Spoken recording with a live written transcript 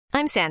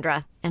I'm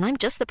Sandra, and I'm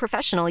just the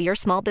professional your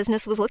small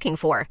business was looking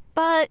for.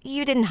 But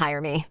you didn't hire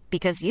me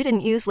because you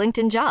didn't use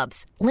LinkedIn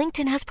Jobs.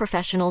 LinkedIn has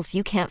professionals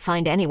you can't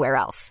find anywhere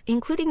else,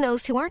 including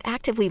those who aren't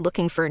actively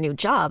looking for a new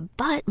job,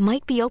 but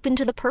might be open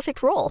to the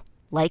perfect role,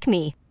 like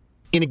me.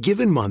 In a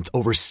given month,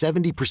 over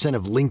 70%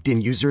 of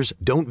LinkedIn users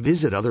don't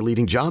visit other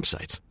leading job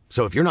sites.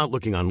 So if you're not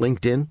looking on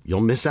LinkedIn,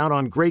 you'll miss out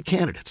on great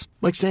candidates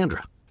like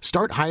Sandra.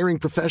 Start hiring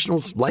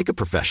professionals like a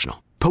professional.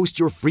 Post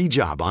your free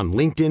job on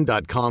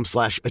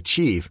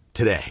linkedin.com/achieve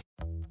today.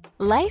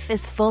 Life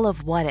is full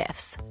of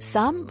what-ifs.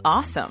 Some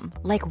awesome,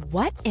 like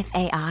what if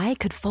AI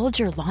could fold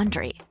your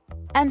laundry?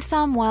 And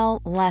some,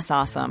 well, less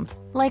awesome,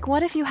 like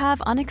what if you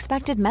have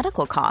unexpected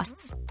medical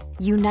costs?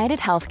 United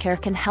Healthcare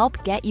can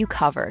help get you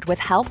covered with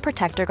Health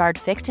Protector Guard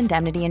fixed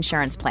indemnity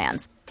insurance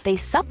plans. They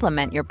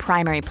supplement your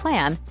primary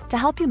plan to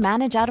help you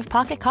manage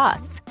out-of-pocket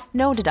costs.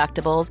 No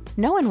deductibles,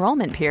 no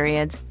enrollment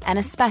periods, and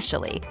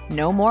especially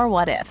no more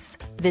what-ifs.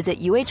 Visit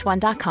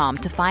uh1.com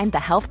to find the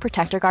Health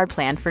Protector Guard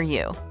plan for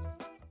you.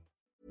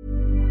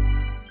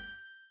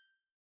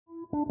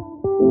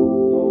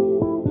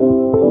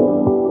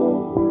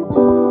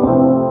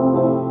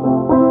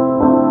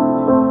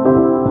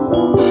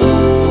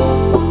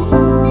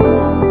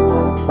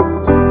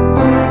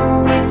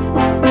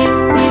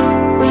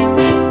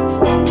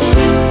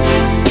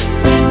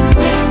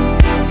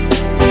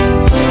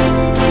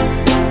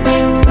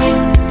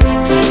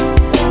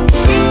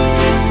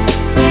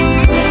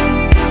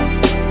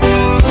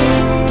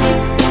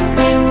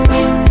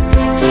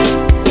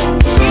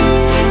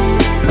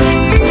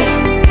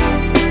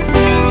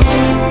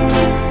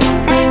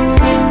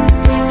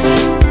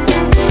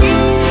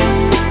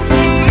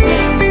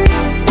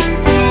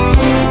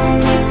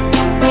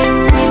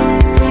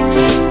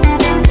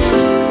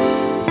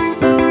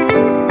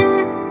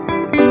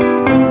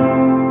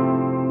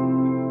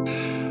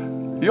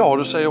 Ja,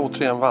 då säger jag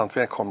återigen varmt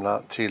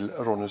välkomna till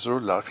Ronnys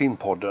rullar,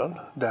 filmpodden,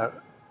 där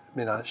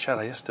mina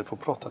kära gäster får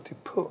prata till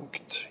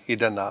punkt i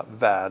denna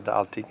värld där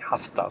allting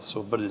hastas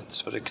och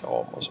bryts för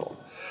reklam och så.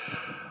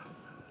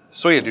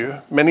 Så är det ju,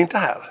 men inte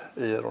här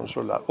i Ronnys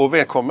rullar. Och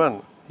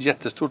välkommen,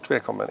 jättestort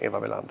välkommen Eva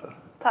Melander.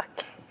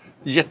 Tack.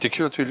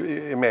 Jättekul att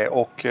du är med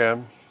och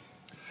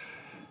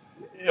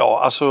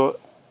ja, alltså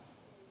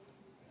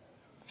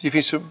det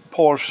finns ju ett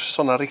par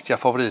sådana riktiga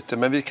favoriter,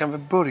 men vi kan väl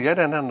börja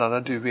den ända där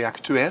du är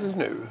aktuell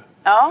nu.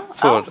 Ja,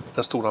 för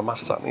den stora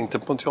massan, inte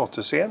på en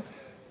teaterscen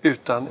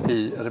utan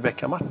i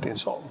Rebecka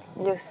Martinsson.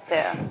 Just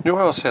det. Nu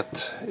har jag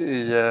sett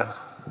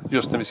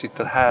just när vi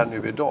sitter här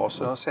nu idag,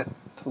 så jag har sett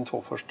de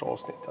 2 första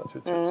avsnitten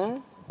naturligtvis.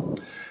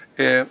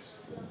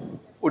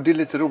 Och det är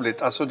lite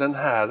roligt, alltså den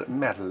här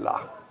Mella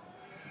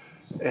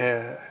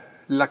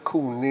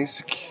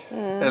lakonisk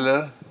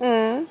eller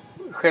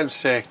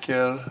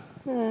självsäker,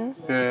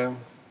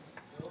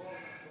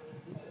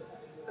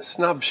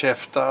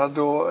 snabbkäftad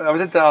och jag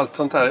vet inte allt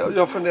sånt här.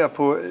 Jag funderar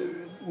på,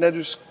 när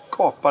du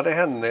skapade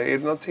henne, är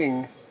det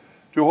någonting,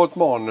 du har ett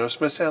manus,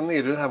 men sen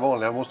är det här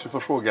vanliga, jag måste få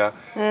fråga,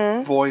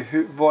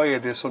 vad är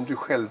det som du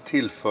själv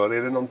tillför?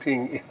 Är det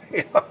någonting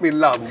Eva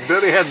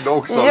Melander i henne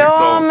också? Ja,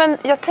 liksom? Men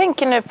jag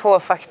tänker nu på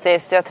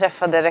faktiskt, jag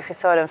träffade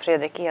regissören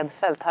Fredrik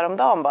Edfeldt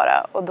häromdagen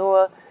bara, och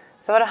då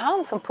så var det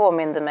han som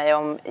påminde mig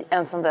om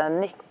en sån där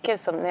nyckel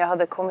som när jag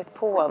hade kommit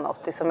på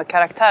något liksom med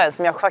karaktären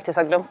som jag faktiskt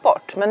har glömt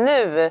bort. Men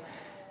nu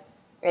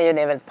är ju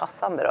det väldigt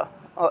passande då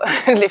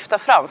att lyfta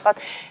fram. För att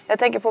jag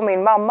tänker på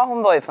min mamma,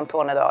 hon var ju från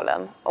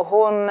Tornedalen. Och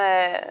hon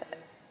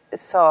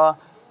sa,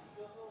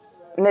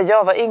 när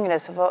jag var yngre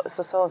så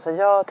sa hon så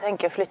här,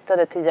 jag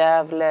flyttade till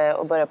Gävle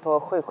och började på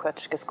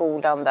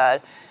sjuksköterskeskolan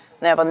där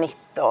när jag var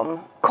 19.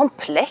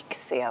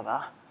 Komplex,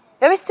 Eva.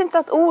 Jag visste inte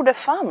att ordet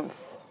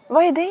fanns.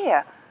 Vad är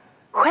det?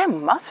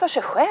 Skämmas för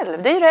sig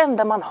själv, det är ju det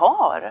enda man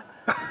har.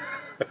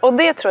 Och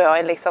det tror jag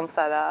är liksom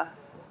så här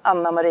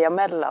Anna Maria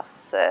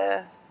Mellas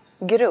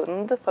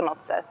grund på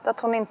något sätt. Att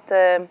hon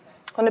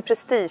är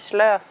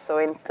prestigelös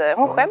och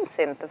hon skäms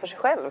inte för sig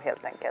själv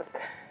helt enkelt.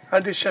 Ja,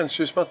 det känns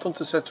ju som att hon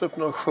inte sätter upp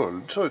någon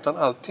sköld så, utan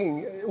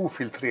allting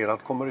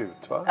ofiltrerat kommer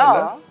ut, va?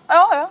 Ja,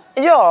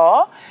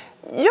 eller?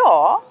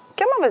 Ja,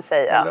 kan man väl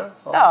säga. Eller?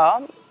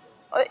 Ja.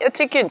 Jag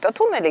tycker inte att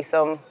hon är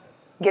liksom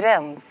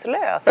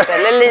gränslös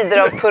eller lider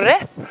av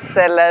Tourettes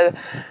eller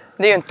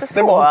det är ju inte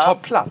så. Men hon tar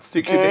plats. Det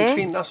är ju en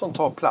kvinna som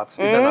tar plats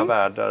i denna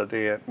värld där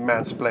det är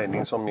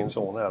mansplaining som min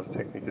son här,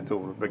 tekniker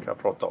Tor, brukar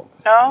prata om.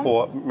 Ja.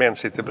 Och män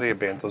sitter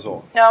bredbent och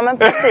så. Ja, men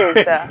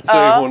precis. Ja. Så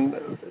är hon,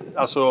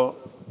 alltså,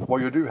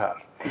 vad gör du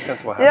här? Du ska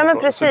inte vara här. Ja, men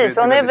precis.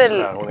 Det hon är väl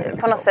liksom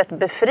på något sätt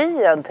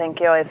befriad,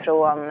 tänker jag,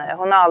 ifrån.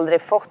 Hon har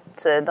aldrig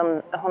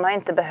hon har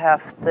inte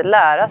behövt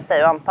lära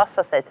sig och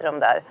anpassa sig till de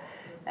där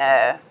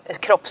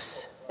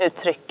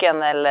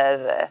kroppsuttrycken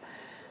eller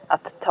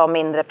att ta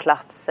mindre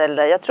plats.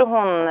 Eller, jag tror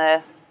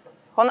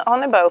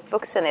hon är bara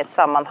uppvuxen i ett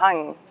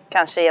sammanhang,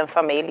 kanske i en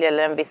familj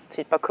eller en viss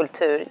typ av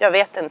kultur. Jag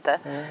vet inte.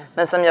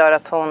 Men som gör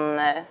att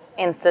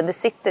det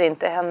sitter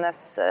inte i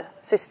hennes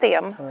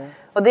system.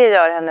 Och det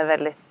gör henne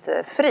väldigt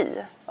fri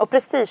och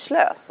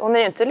prestigelös. Hon är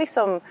ju inte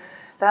liksom,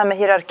 det här med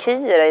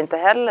hierarkier är inte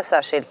heller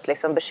särskilt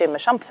liksom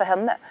bekymmersamt för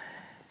henne.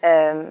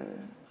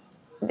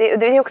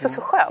 det är också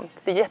så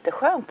skönt. Det är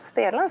jätteskönt att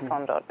spela en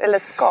sån roll. Eller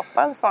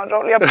skapa en sån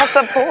roll. Jag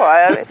passar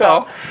på. Liksom.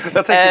 Ja,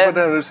 jag tänker på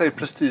det när du säger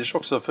prestige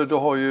också. För du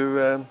har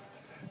ju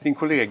din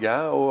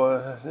kollega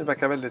och ni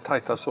verkar väldigt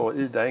tajta så,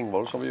 Ida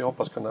Engvall, som vi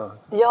hoppas kunna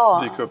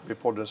dyka upp i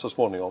podden så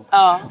småningom.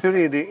 Ja. Hur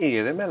är det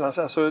er emellan?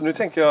 Alltså, nu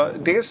tänker jag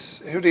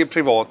dels hur det är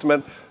privat,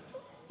 men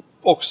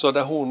också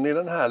där hon är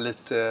den här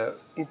lite,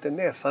 inte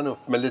näsan upp,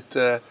 men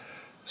lite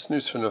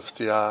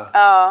snusförnuftiga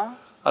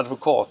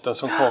advokaten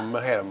som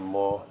kommer hem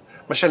och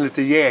man känner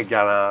lite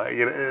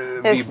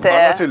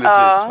jägarna-vibbar naturligtvis.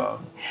 Ja. Va?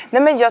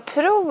 Nej, men jag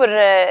tror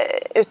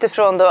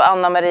utifrån då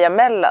Anna Maria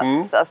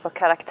Mellas, alltså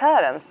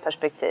karaktärens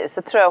perspektiv,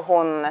 så tror jag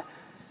hon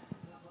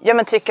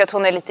tycker att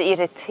hon är lite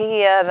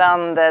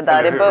irriterande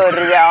där i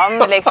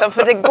början. Liksom,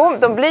 för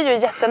de blir ju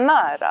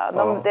jättenära.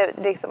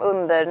 Liksom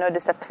under, nu har du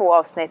sett 2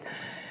 avsnitt.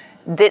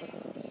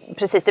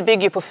 Precis, det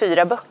bygger ju på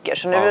 4 böcker.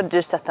 Så nu har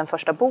du sett den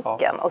första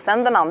boken. Och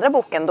sen den andra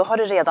boken, då har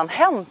det redan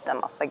hänt en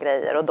massa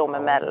grejer och de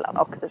emellan.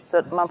 Och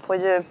så man får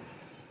ju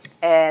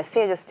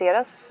se just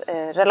deras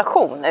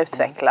relation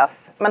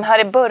utvecklas. Men här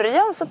i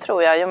början så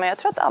tror jag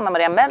tror att Anna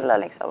Maria Mella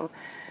liksom,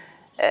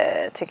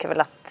 tycker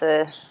väl att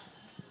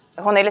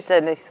hon är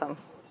lite liksom,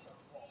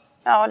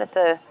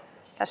 lite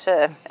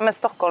kanske,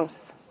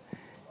 Stockholms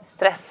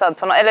stressad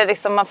på något, eller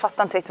liksom man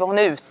fattar inte riktigt vad hon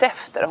är ute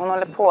efter. Hon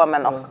håller på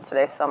med något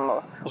liksom.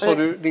 Och så har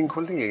du din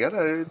kollega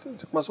där,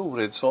 Thomas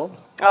Oredsson.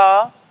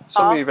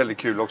 Som är väldigt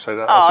kul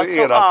också. Alltså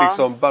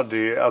liksom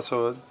buddy,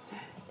 alltså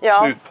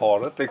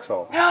slutparet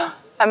liksom.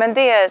 Ja, men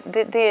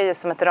det är ju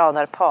som ett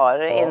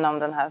radarpar inom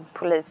den här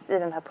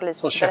polisberättelsen.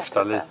 Som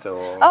käftar lite.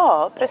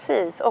 Ja,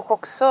 precis. Och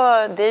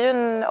också, det är ju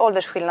en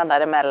åldersskillnad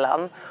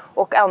däremellan.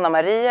 Och Anna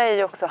Maria är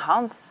ju också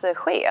hans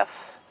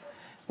chef.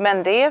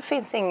 Men det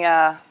finns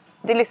inga...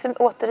 Det är liksom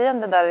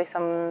återigen det där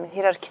liksom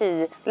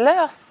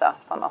hierarkilösa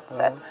på något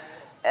sätt.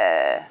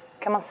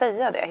 Kan man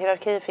säga det?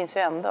 Hierarki finns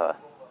ju ändå.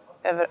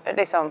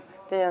 Liksom,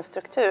 det är ju en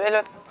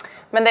struktur.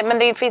 Men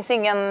det finns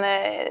ingen...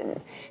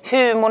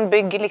 humorn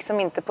bygger liksom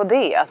inte på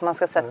det. Att man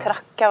ska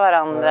tracka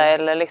varandra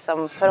eller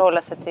liksom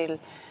förhålla sig till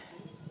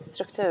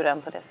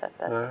strukturen på det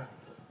sättet.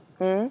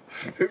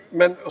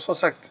 Men som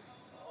sagt...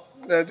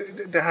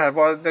 Det här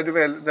var,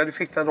 när du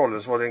fick den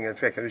rollen så var det ingen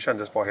tvekan, det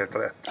kändes bara helt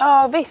rätt.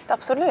 Ja visst,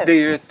 absolut. Det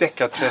är ju ett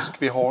deckarträsk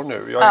vi har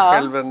nu. Jag är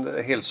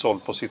själv helt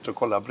såld på att sitta och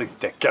kolla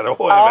brittdeckare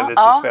och är väl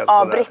lite svensk.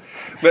 Ja,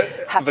 Britt.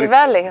 Happy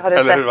Valley har du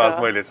sett. Eller hur,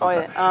 allt möjligt sånt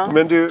där.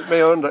 Men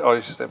jag undrar,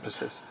 just det,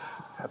 precis.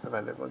 Happy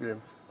Valley var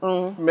grym.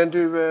 Men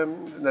du,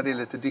 när det är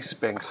lite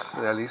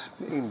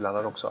diskbänksrealism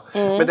inblandad också.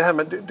 Men det här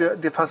med,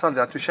 det fanns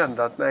aldrig att du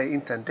kände att nej,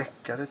 inte en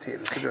deckare till.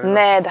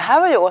 Nej, det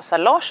här var ju Åsa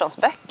Larssons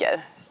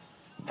böcker.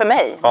 För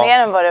mig, mer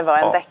än vad det var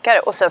en deckare.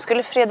 Och sen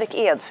skulle Fredrik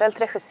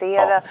Edfeldt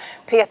regissera.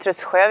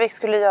 Petrus Sjövik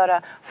skulle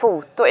göra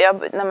foto.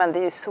 Men det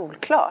är ju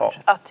solklart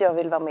att jag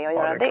vill vara med och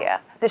göra det.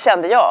 Det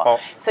kände jag.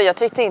 Så jag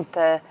tyckte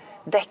inte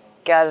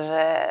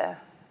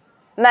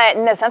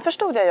Nej, sen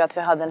förstod jag ju att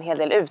vi hade en hel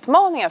del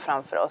utmaningar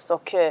framför oss.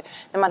 Och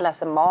när man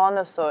läser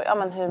manus och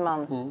hur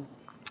man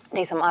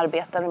liksom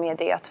arbetar med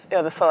det, att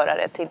överföra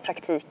det till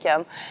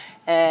praktiken.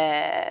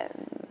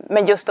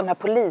 Men just de här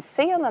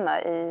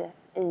polisscenerna i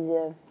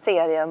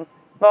serien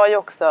var ju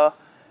också,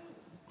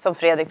 som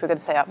Fredrik brukade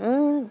säga,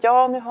 nu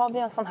har vi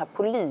en sån här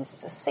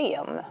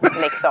polisscen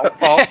liksom.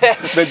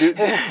 Men det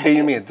är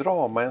ju mer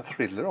drama än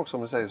thriller också,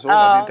 om du säger så. Det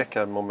är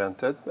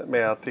deckarmomentet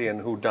med att det är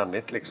en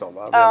whodunit liksom.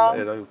 Vem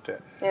har gjort det?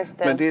 Just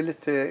det. Men det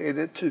är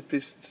det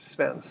typiskt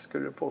svenskt,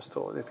 skulle du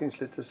påstå? Det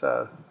finns lite så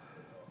här,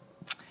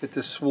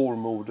 lite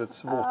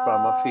svårmodets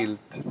våtvarma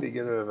filt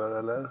ligger över,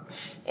 eller?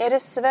 Är det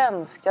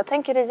svenskt? Jag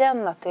tänker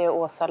igen att det är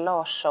Åsa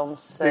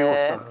Larssons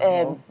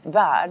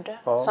värld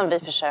som vi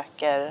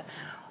försöker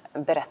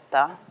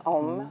berätta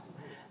om.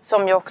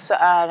 Som ju också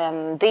är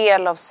en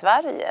del av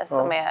Sverige.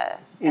 Som är,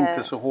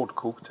 inte så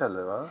hårdkokt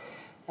heller, va?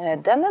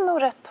 Den är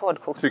nog rätt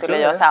hårdkokt, skulle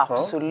jag säga.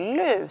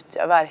 Absolut,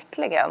 ja,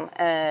 verkligen.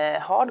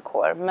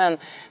 Hardcore. Men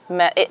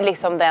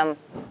liksom den...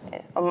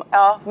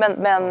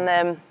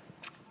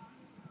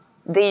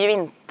 det är ju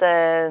inte...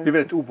 Det är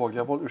väldigt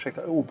obehagliga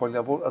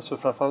våld. Alltså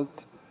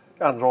framförallt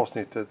andra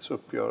avsnittets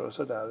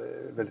uppgörelse där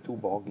är väldigt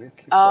obehagligt.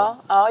 Liksom.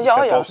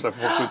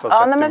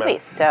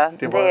 Visst. Ja.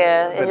 Det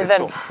är ju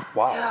väldigt...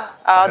 Wow.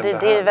 Ja,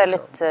 det är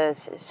väldigt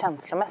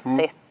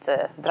känslomässigt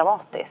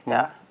dramatiskt.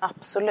 Ja.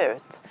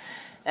 Absolut.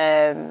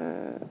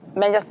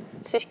 Men jag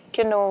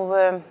tycker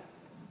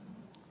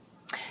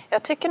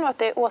nog att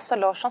det är Åsa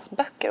Larssons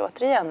böcker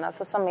återigen,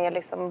 alltså, som är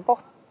liksom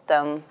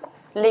botten,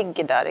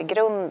 ligger där i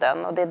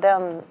grunden, och det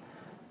är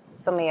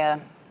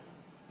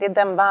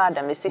den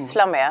världen vi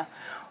sysslar med.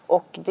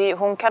 Och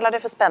hon kallar det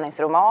för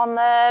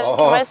spänningsromaner,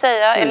 kan man ju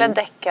säga, eller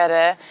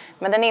deckare.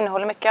 Men den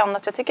innehåller mycket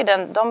annat. Jag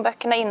tycker de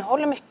böckerna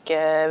innehåller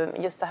mycket,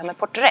 just det här med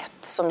porträtt,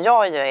 som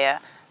jag ju är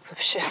så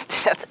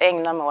förtjust i att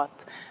ägna mig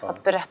åt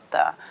att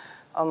berätta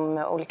om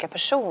olika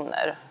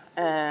personer.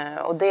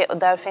 Och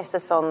där finns det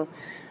sån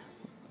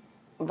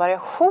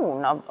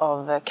variation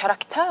av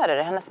karaktärer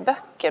i hennes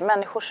böcker.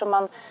 Människor som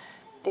man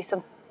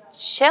liksom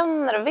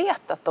känner och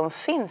vet att de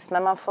finns,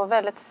 men man får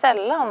väldigt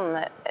sällan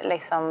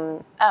liksom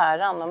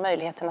äran och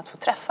möjligheten att få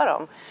träffa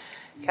dem.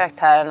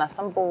 karaktärerna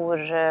som bor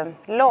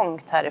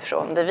långt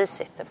härifrån där vi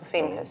sitter på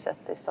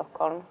Filmhuset i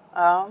Stockholm.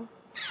 Ja.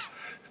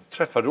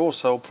 Träffade du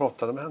Åsa och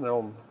pratade med henne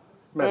om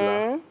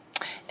Mella?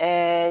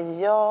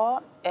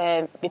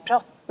 Vi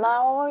pratade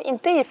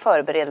inte i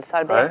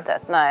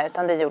förberedelsearbetet, nej,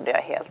 utan det gjorde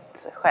jag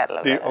helt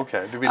själv.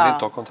 Okej, du ville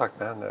inte ha kontakt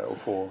med henne och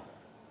få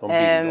någon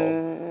bild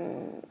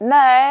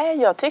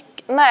av?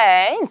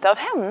 Nej, inte av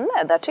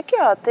henne. Där tycker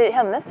jag att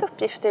hennes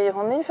uppgift är ju,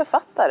 hon är ju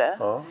författare.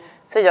 Ja.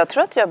 Så jag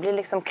tror att jag blir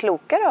liksom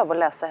klokare av att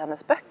läsa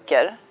hennes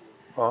böcker.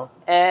 Ja.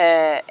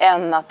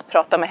 Än att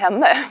prata med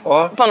henne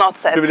på något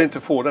sätt. Du vill inte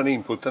få den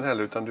inputen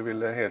heller, utan du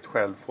vill helt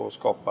själv få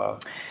skapa...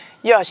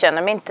 Jag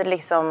känner mig inte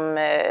liksom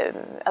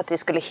att det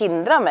skulle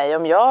hindra mig.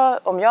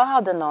 Om jag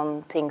hade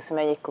någonting som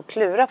jag gick och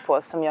klura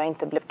på som jag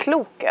inte blev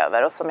klok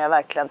över och som jag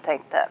verkligen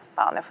tänkte,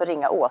 fan jag får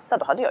ringa Åsa,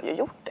 då hade jag ju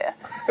gjort det.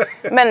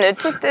 Men nu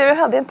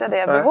hade inte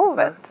det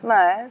behovet.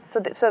 Nej.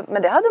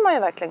 Men det hade man ju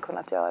verkligen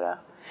kunnat göra.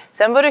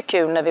 Sen var det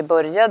kul när vi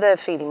började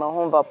filma och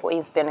hon var på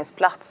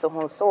inspelningsplats och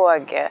hon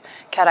såg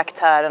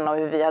karaktärerna och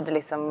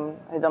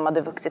hur de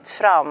hade vuxit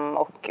fram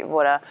och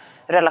våra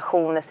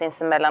relationer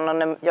sinsemellan. Och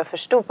när jag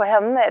förstod på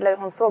henne, eller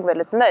hon såg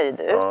väldigt nöjd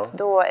ut,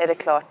 då är det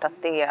klart att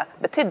det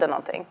betydde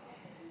någonting.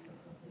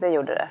 Det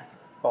gjorde det.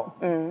 Ja.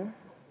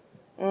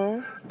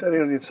 Det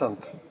är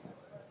intressant.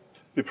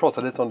 Vi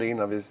pratade lite om det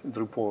innan vi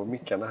drog på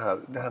mickarna här.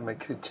 Det här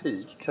med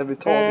kritik. Kan vi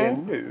ta det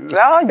nu?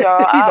 Ja.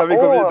 Innan vi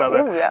går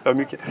vidare. Ja. Ja,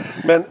 mycket.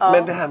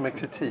 Men det här med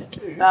kritik.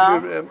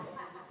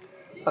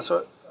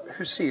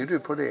 Hur ser du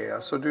på det?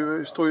 Alltså,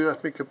 du står ju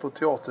rätt mycket på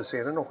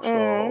teaterscenen också.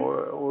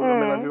 Och jag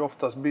menar, du är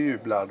oftast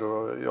bejublad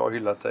och jag har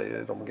hyllat dig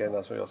i de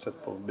grejerna som jag har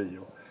sett på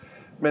bio.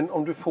 Men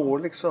om du får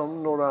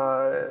liksom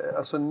några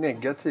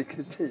negativ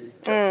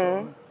kritik,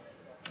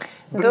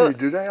 bryr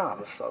du dig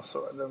alls? Alltså,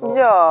 eller vad?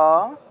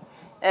 Ja.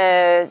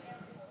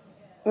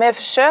 Men jag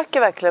försöker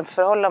verkligen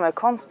förhålla mig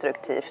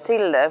konstruktivt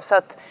till det. Så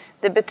att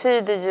det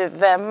betyder ju,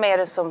 vem är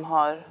det som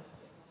har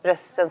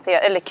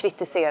recenserat eller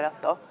kritiserat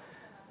då?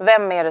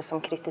 Vem är det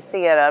som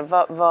kritiserar?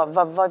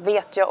 Vad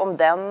vet jag om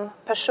den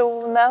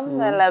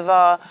personen? Eller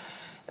vad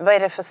är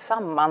det för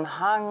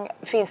sammanhang?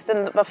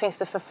 Vad finns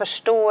det för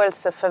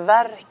förståelse för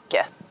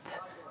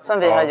verket som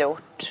vi har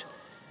gjort?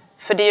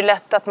 För det är ju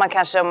lätt att man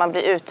kanske, om man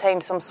blir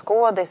uthängd som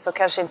skådis, så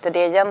kanske inte det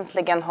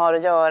egentligen har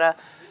att göra...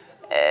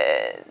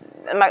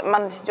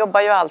 Man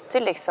jobbar ju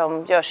alltid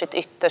liksom, gör sitt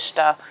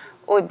yttersta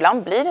och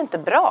ibland blir det inte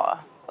bra.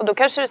 Och då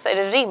kanske du säger,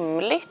 är det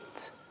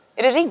rimligt?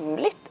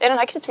 Är den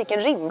här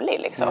kritiken rimlig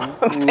liksom?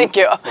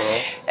 Tänker jag.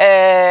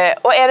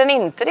 Och är den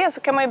inte det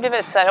så kan man ju bli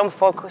väldigt så här, om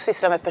folk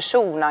sysslar med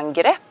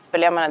personangrepp,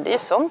 eller jag menar, det är ju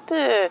sånt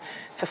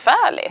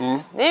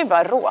förfärligt. Det är ju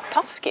bara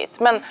råtaskigt.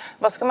 Men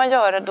vad ska man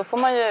göra? Då får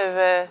man ju...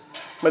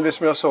 Men det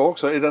som jag sa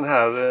också, i den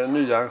här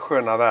nya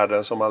sköna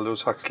världen som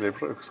Aldous Huxley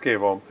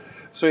skrev om,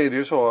 så är det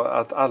ju så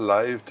att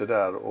alla är ute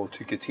där och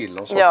tycker till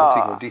om saker och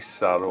ting och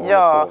dissar och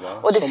håller på, va?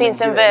 Och det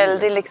finns en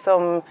väldig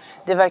liksom,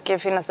 det verkar ju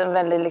finnas en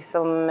väldig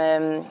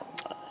liksom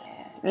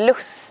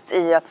lust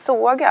i att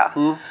såga.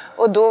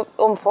 Och då,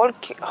 om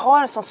folk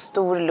har en sån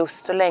stor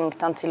lust och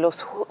längtan till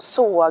att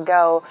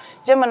såga, och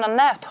jag menar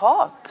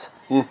näthat,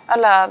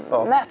 alla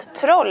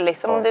nättroll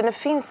liksom, om det nu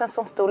finns en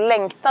sån stor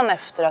längtan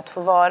efter att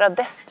få vara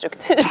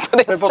destruktiv på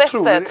det sättet. Men vad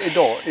tror du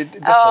idag i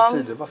dessa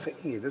tider, varför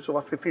är det så?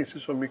 Varför finns det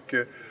så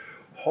mycket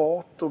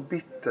hat och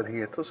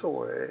bitterhet och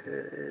så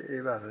i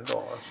världen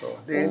idag? Alltså,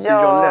 det är inte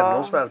John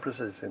Lennons värld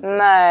precis inte.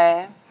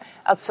 Nej,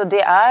 alltså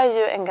det är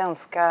ju en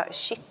ganska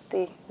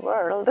shitty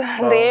world.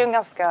 Det är ju en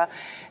ganska...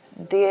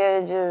 Det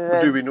är ju...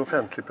 Och du är en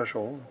offentlig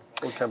person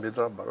och kan bli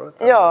drabbad av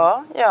detta.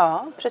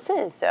 Ja,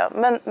 precis. Ja.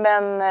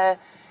 Men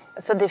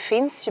alltså det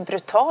finns ju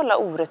brutala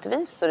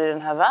orättvisor i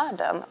den här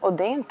världen. Och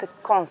det är inte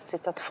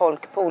konstigt att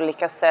folk på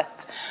olika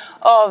sätt,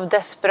 av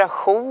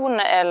desperation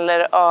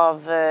eller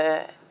av...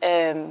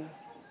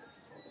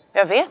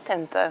 jag vet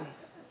inte,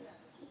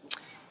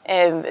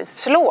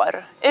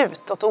 slår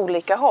ut åt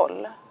olika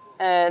håll.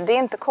 Det är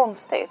inte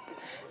konstigt.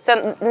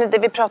 Sen, det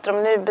vi pratar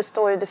om nu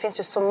det finns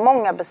ju så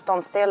många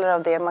beståndsdelar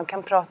av det. Man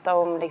kan prata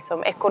om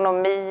liksom,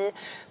 ekonomi,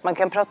 man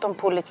kan prata om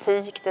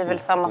politik, det är väl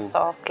samma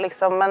sak.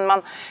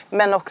 Liksom.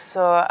 Men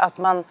också att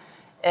man,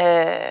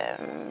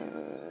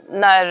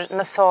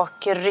 när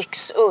saker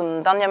rycks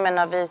undan, jag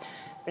menar vi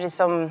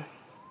liksom...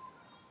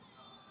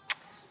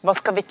 Vad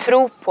ska vi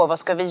tro på? Vad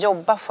ska vi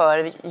jobba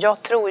för?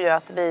 Jag tror ju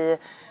att vi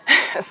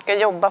ska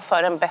jobba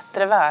för en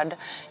bättre värld.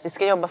 Vi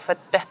ska jobba för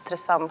ett bättre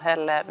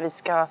samhälle.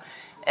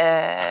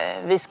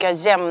 Vi ska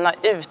jämna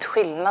ut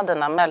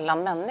skillnaderna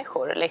mellan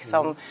människor.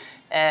 Liksom.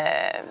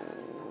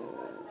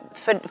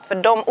 För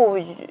de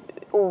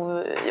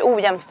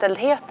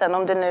ojämställdheten,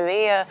 om det nu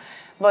är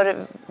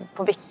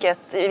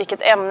i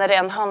vilket ämne det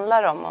än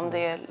handlar om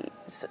det är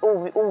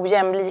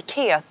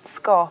ojämlikhet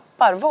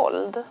skapar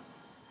våld.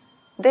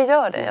 Det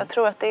gör det. Jag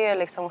tror att det är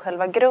liksom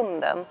själva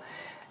grunden.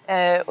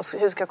 Och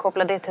hur ska jag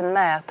koppla det till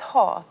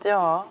näthat?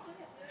 Ja,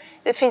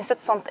 det finns ett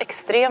sånt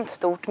extremt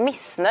stort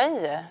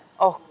missnöje.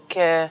 Och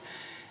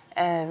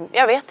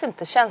jag vet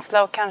inte,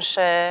 känsla av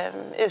kanske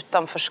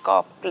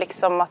utanförskap.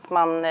 Liksom att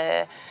man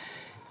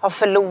har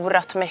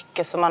förlorat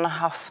mycket som man har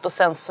haft och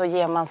sen så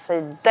ger man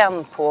sig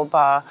den på och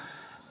bara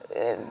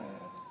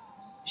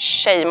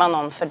shamear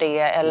någon för det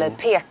eller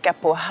pekar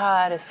på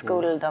här är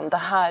skulden, det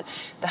här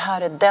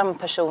är den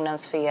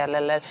personens fel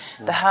eller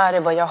det här är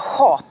vad jag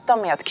hatar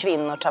med att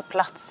kvinnor tar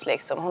plats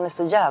liksom. Hon är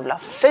så jävla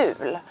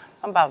ful.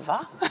 Man bara,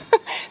 va?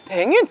 Det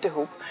hänger ju inte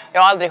ihop.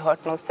 Jag har aldrig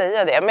hört någon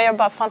säga det, men jag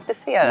bara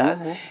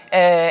fantiserar.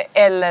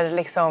 Eller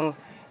liksom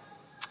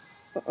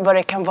vad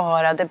det kan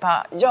vara. Det är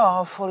bara,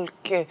 ja,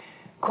 folk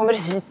kommer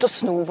hit och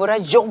snor våra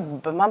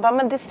jobb. Man bara,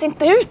 men det ser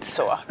inte ut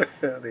så.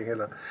 Det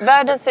hela.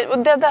 Och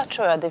det där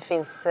tror jag det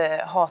finns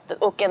hatet.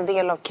 Och en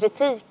del av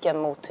kritiken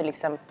mot till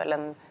exempel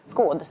en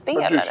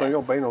skådespelare. Men du som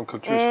jobbar inom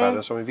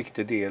kultursfären som en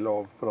viktig del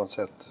av på något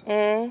sätt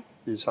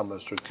i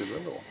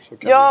samhällsstrukturen då? Så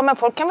kan men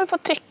folk kan väl få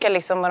tycka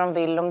liksom vad de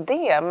vill om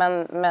det.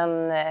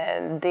 Men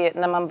det,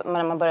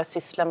 när man börjar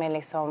syssla med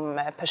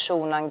liksom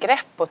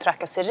personangrepp och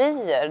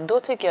trakasserier, då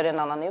tycker jag det är en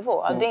annan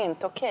nivå. Det är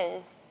inte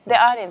okej. Det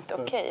är inte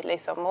okej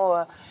liksom.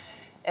 Och,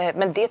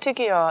 men det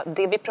tycker jag,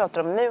 det vi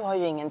pratar om nu har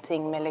ju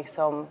ingenting med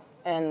liksom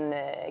en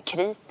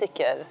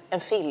kritiker, en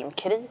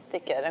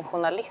filmkritiker, en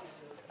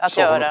journalist att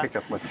göra.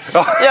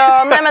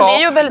 Ja, nej men det är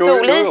ju väldigt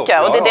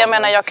olika och det är det jag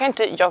menar, jag kan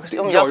inte,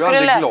 om jag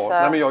skulle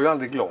läsa... men jag är ju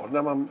aldrig glad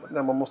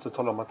när man måste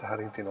tala om att det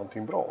här inte är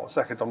någonting bra.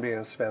 Särskilt om det är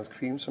en svensk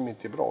film som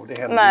inte är bra.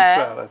 Det händer ju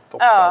tyvärr rätt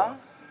ofta. Ja.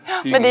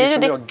 Men det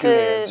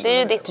är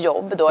ju ditt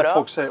jobb då.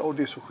 Folk säger,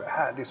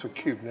 det är så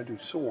kul när du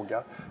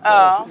sågar.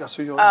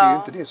 Alltså, det är ju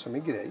inte det som är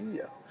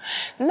grejen.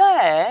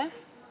 Nej.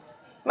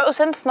 Men och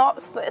sen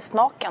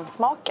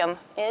smaken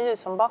är ju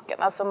som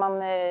baken. Alltså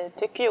man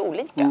tycker ju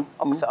olika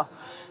också.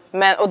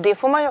 Men, och det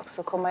får man ju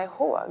också komma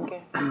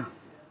ihåg.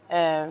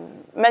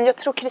 Men jag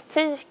tror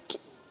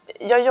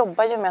jag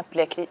jobbar ju med att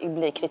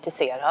bli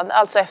kritiserad.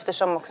 Alltså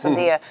eftersom också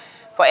det,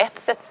 på ett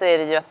sätt så är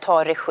det ju att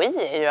ta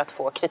regi är ju att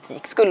få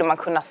kritik. Skulle man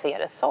kunna se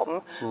det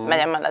som. Men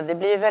jag menar,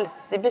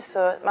 det blir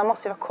så, man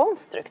måste ju vara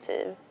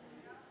konstruktiv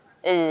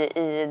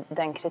i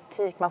den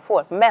kritik man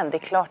får. Men det är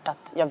klart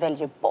att jag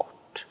väljer bort.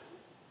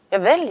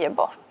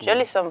 Jag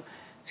liksom,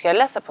 ska jag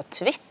läsa på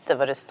Twitter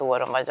vad det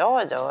står om vad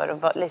jag gör?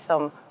 Och vad,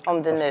 liksom,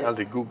 om det man ska nu...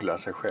 aldrig googla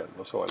sig själv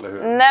och så, eller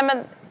hur? Nej,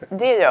 men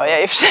det gör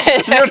jag i och för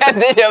sig.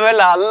 Det gör väl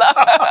alla.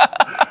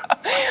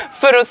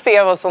 För att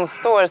se vad som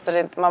står så det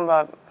inte man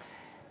bara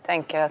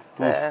tänker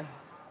att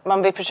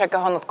man vill försöka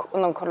ha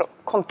någon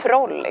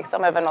kontroll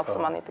liksom, över något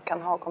som man inte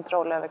kan ha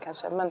kontroll över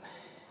kanske. Men,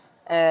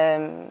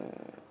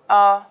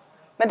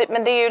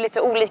 men det är ju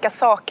lite olika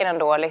saker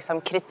ändå.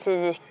 Liksom,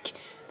 kritik...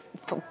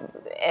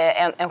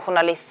 En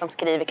journalist som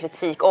skriver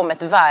kritik om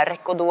ett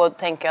verk och då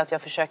tänker jag att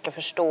jag försöker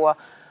förstå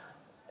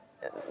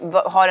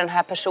har den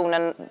här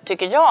personen,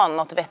 tycker jag,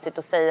 något vettigt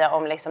att säga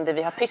om liksom det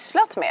vi har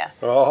pysslat med?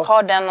 Ja.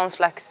 Har den någon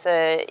slags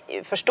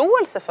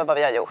förståelse för vad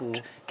vi har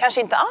gjort?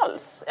 Kanske inte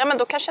alls. Ja, men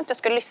då kanske inte jag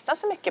ska lyssna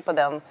så mycket på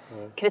den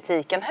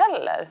kritiken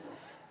heller.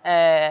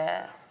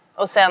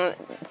 Och sen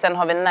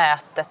har vi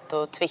nätet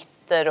och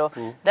Twitter och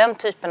den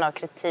typen av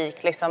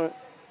kritik. Liksom,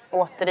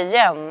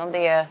 återigen, om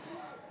det är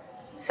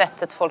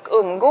sättet folk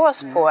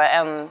umgås på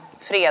en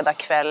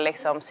fredagkväll,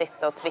 liksom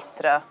sitta och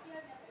twittra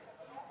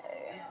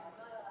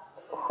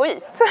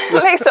skit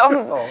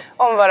liksom,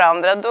 om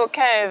varandra, då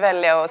kan jag ju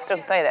välja att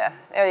strunta i det.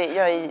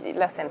 Jag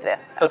läser inte det.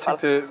 Jag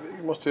tänkte,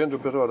 vi måste ju ändå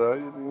beröra,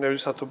 när vi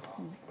satt och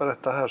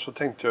berättade här så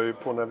tänkte jag ju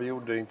på när vi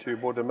gjorde intervju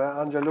både med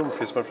Anja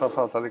Lundqvist men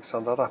framförallt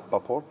Alexandra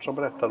Rappaport som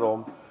berättade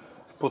om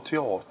på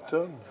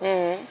teatern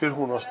hur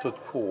hon har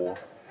stött på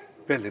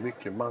väldigt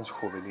mycket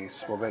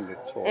manschauvinism och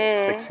väldigt så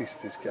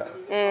sexistiska.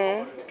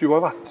 Du har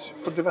varit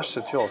på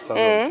diverse teatrar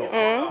runt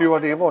om. Hur har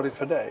det varit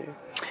för dig?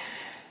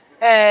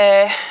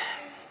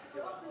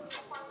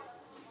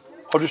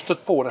 Har du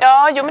stött på det?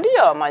 Ja, men det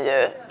gör man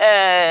ju.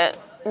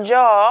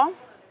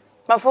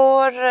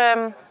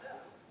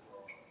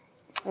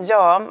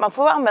 Man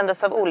får använda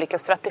sig av olika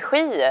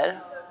strategier.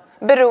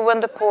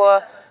 Beroende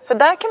på, för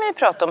där kan man ju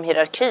prata om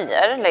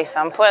hierarkier.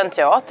 Liksom. På en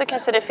teater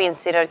kanske det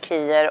finns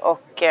hierarkier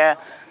och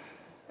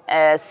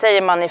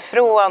säger man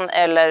ifrån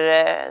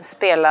eller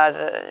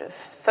spelar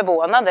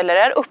förvånad eller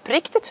är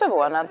uppriktigt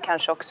förvånad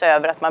kanske också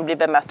över att man blir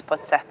bemött på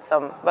ett sätt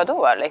som,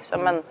 vadå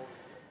liksom, men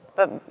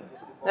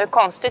det är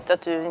konstigt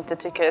att du inte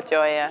tycker att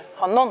jag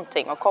har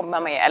någonting att komma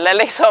med eller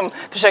liksom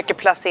försöker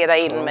placera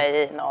in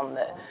mig i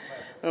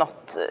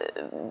något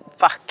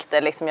fack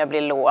där liksom jag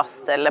blir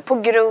låst eller på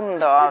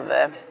grund av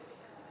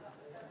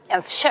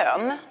ens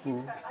kön.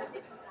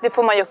 Det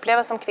får man ju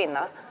uppleva som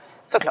kvinna,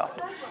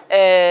 såklart.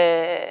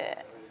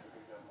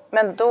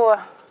 Men då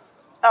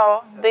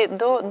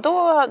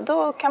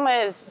kan man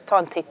ju ta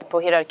en titt på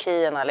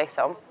hierarkierna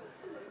liksom.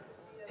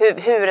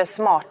 Hur är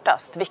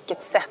smartast?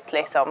 Vilket sätt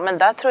liksom? Men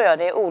där tror jag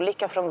det är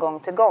olika från gång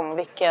till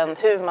gång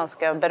hur man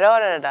ska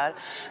beröra det där.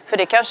 För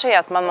det kanske är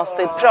att man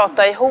måste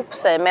prata ihop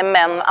sig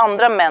med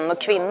andra män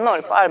och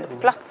kvinnor på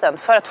arbetsplatsen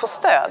för att få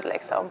stöd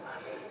liksom.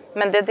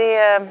 Men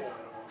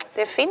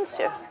det finns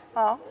ju.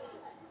 Ja.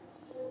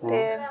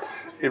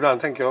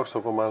 Ibland tänker jag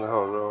också på man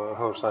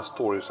hör såna här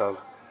stories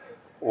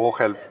Och har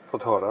själv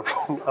fått höra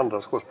från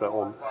andra skådespelare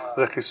om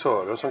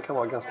regissörer som kan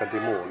vara ganska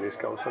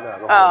demoniska och sådär.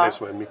 Och ha det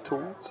som en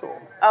metod. Så.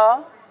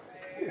 Ja.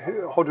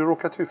 Har du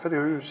råkat ut för det?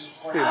 Hur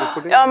ser du på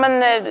det? Ja,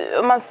 men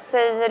om man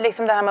säger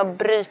liksom det här med att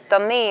bryta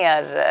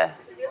ner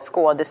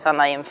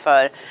skådisarna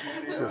inför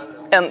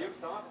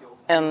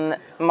en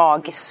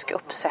magisk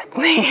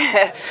uppsättning.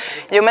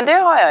 Jo, men det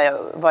har jag ju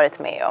varit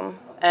med om.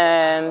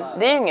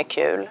 Det är ju inget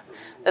kul.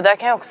 Det där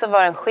kan ju också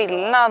vara en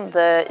skillnad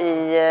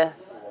i...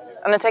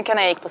 Om jag tänker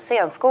när jag gick på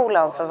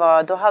scenskolan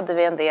då hade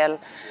vi en del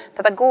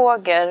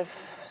pedagoger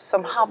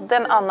som hade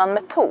en annan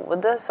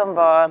metod som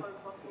var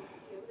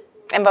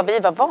än vad vi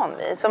var van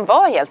vid. Som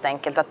var helt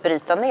enkelt att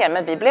bryta ner.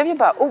 Men vi blev ju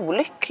bara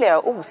olyckliga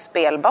och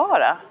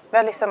ospelbara. Vi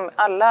var liksom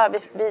alla... Vi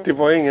det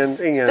var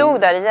ingen...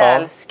 stod där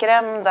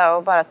ihjälskrämda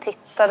och bara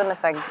tittade med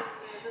så här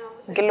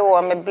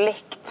glåmig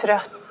blick,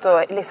 trött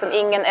och liksom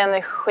ingen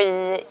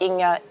energi,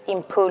 inga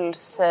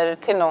impulser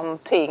till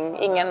någonting.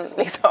 Ingen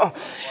liksom...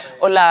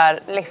 Och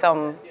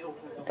liksom...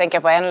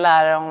 Tänka på en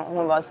lärare,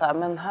 hon var så här,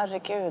 men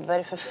herregud, vad är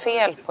det för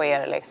fel på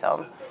er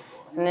liksom?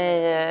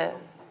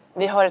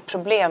 Vi har ett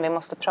problem, vi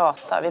måste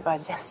prata. Vi bara,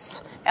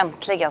 yes,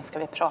 äntligen ska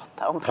vi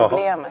prata om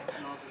problemet.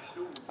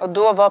 Och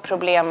då var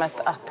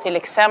problemet att till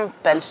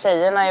exempel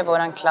tjejerna i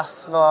våran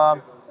klass var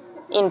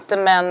inte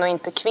män och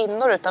inte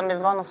kvinnor, utan vi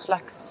var någon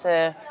slags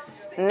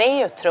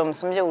neutrum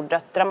som gjorde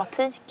att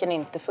dramatiken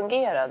inte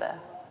fungerade.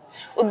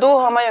 Och då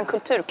har man ju en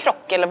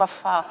kulturkrock, eller vad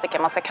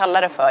fasiken man ska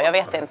kalla det för, jag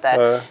vet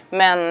inte.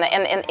 Men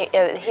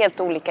en helt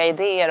olika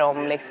idéer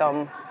om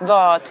liksom,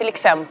 vad till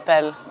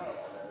exempel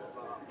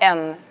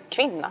en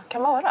kvinna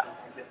kan vara.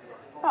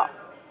 Ja.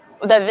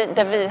 Och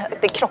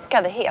det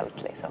krockade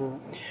helt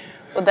liksom.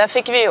 Och där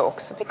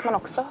fick man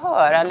också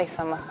höra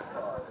liksom, att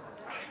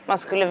man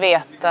skulle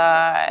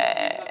veta...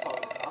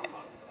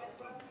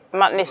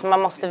 Man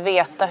måste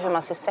veta hur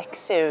man ser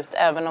sexig ut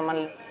även om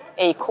man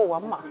är i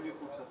koma.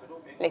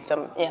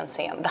 Liksom i en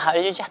scen. Det här är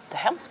ju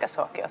jättehemska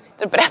saker jag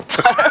sitter och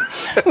berättar.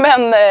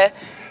 Men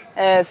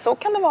så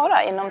kan det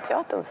vara inom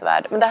teaterns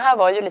värld. Men det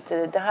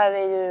här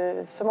är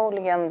ju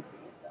förmodligen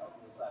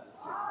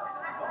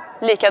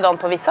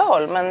likadant på vissa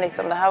håll. Men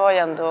liksom, det här var ju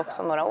ändå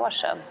också några år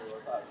sedan.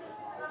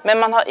 Men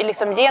man har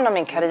liksom, genom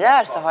min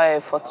karriär så har jag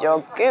ju fått,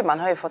 man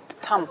har ju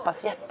fått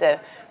tampas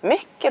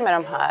jättemycket med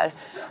de här.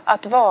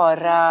 Att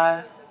vara,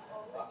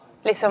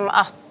 liksom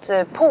att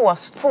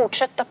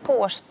fortsätta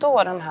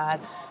påstå den här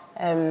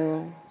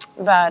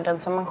världen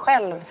som man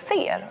själv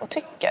ser och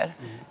tycker.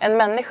 En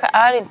människa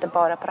är inte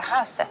bara på det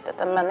här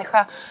sättet. En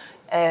människa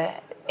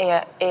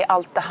är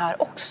allt det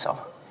här också.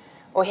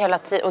 Och hela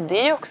tiden, och det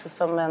är ju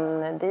också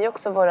det är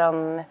också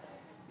våran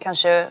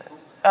kanske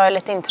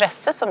ett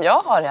intresse som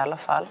jag har i alla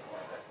fall.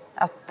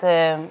 Att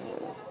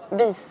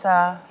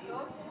visa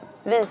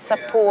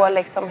på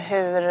liksom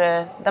hur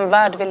den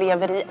värld vi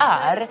lever i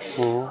är.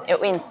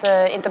 Och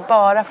inte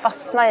bara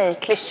fastna i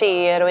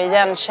klichéer och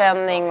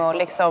igenkänning och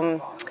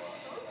liksom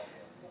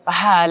vad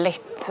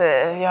härligt,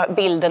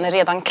 bilden är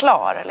redan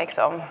klar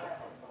liksom.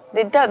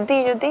 Det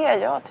är ju det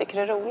jag tycker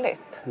är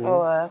roligt.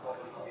 Att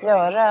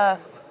göra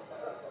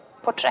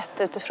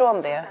porträtt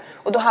utifrån det.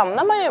 Och då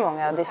hamnar man ju i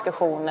många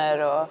diskussioner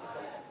och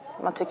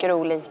man tycker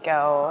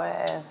olika och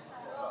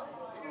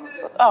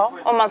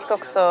och man ska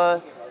också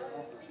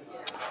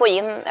få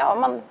in,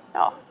 jag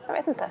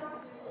vet inte.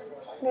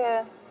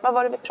 Vad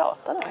var det vi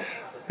pratade om?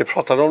 Vi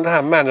pratade om det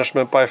här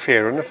management by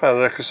fear, ungefär en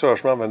regissör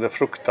som använder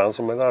fruktan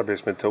som en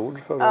arbetsmetod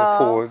för att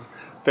få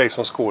dig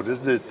som skådis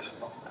dit.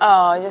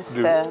 Ja,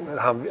 just det.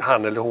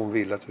 Han eller hon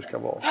vill att du ska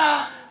vara.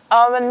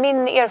 Ja, men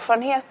min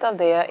erfarenhet av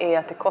det är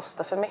att det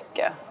kostar för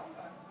mycket.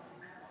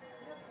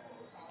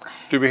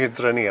 Du blir helt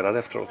dränerad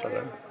efteråt,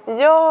 eller?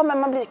 Ja, men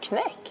man blir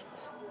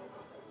knäckt.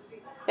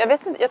 Jag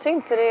tycker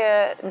inte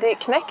det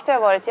knäckt har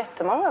jag varit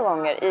jättemånga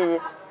gånger i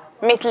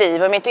mitt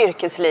liv och mitt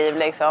yrkesliv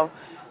liksom.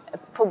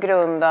 På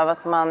grund av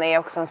att man är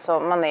också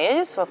man är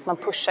ju så att man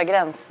pushar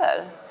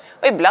gränser.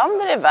 Och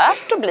ibland är det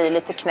värt att bli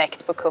lite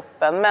knäckt på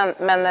kuppen.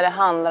 Men när det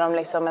handlar om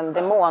liksom en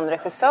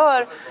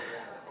demonregissör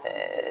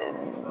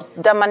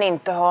där man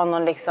inte har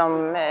någon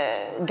liksom,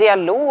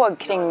 dialog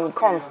kring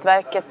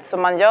konstverket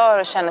som man gör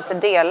och känner sig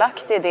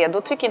delaktig i det,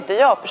 då tycker inte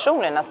jag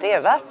personligen att det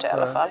är värt det i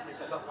alla fall.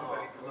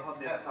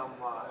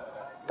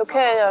 Då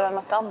kan jag göra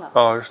något annat.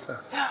 Ja, just det.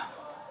 Ja.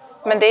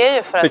 Men det är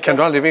ju för att... Det kan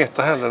du aldrig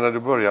veta heller när du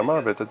börjar med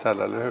arbetet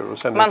heller, eller hur? Och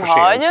sen man för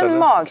har sent, ju en eller?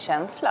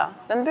 magkänsla.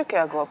 Den brukar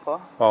jag gå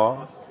på. Ja.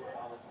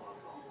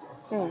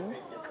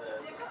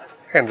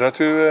 Händer att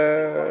du...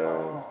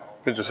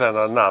 vill inte säga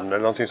några namn eller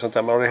någonting sånt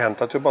där. Men har det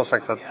hänt att du bara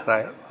sagt att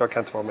nej, jag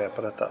kan inte vara med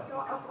på detta?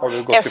 Har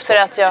du gått efter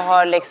ifrån? Att jag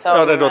har liksom...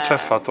 Ja, det du har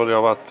träffat och det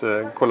har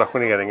varit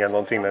kollationering eller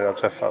någonting när du har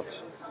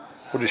träffats.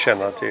 Och du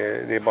känner att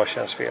det bara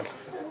känns fel.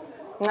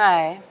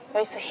 Nej,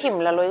 jag är så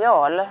himla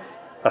lojal.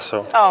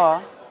 Alltså. Ja,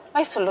 jag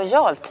är så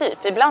lojal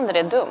typ. Ibland är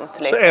det dumt.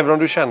 Liksom. Så även om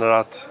du känner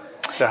att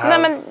det här... Nej,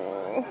 men...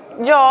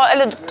 Ja,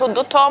 eller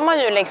då tar man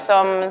ju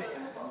liksom...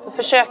 Då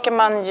försöker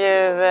man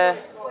ju...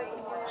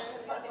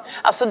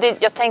 Alltså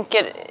jag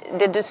tänker,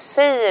 det du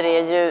säger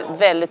är ju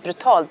väldigt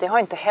brutalt. Det har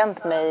inte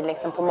hänt mig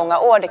liksom på många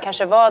år. Det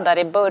kanske var där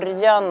i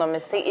början och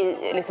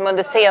liksom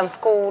under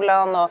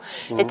scenskolan och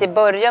lite i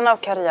början av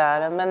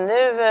karriären. Men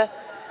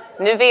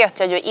nu vet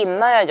jag ju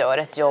innan jag gör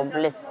ett jobb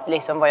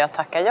liksom vad jag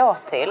tackar ja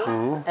till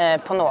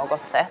på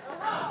något sätt.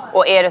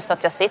 Och är det så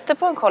att jag sitter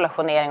på en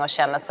kollationering och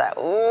känner så här,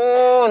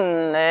 åh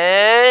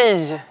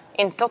nej,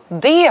 inte åt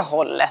det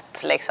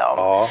hållet liksom.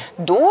 Ja.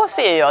 Då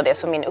ser jag det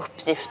som min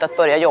uppgift att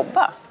börja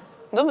jobba.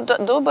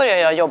 Då börjar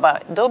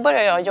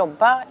jag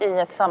jobba i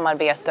ett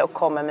samarbete och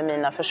kommer med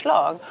mina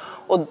förslag.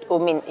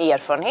 Och min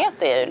erfarenhet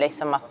är ju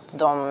liksom att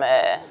de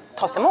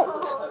tas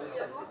emot.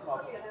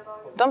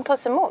 De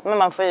tas emot, men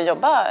man får ju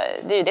jobba,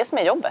 det är ju det som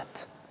är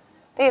jobbet.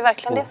 Det är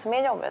verkligen det som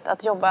är jobbet,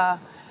 att jobba.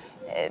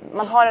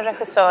 Man har en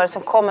regissör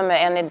som kommer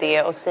med en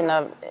idé och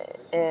sina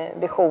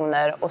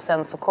visioner och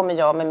sen så kommer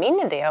jag med min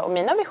idé och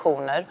mina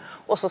visioner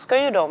och så ska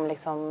ju de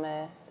liksom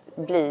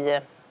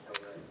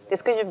det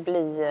ska ju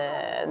bli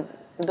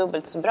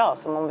dubbelt så bra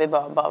som om vi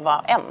bara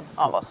var en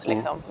av oss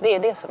liksom. Det är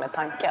det som är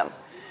tanken.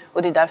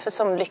 Och det är därför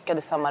som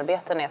lyckade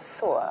samarbeten är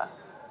så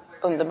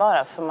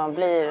underbara, för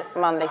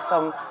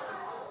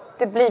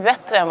det blir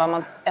bättre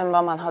än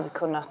vad man hade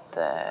kunnat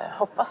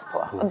hoppas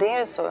på. Och det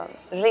är så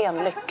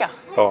ren lycka.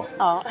 Ja.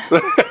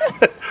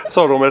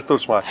 Sa de med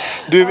stort smak.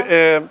 Du,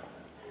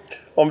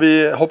 om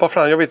vi hoppar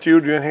fram, jag vet du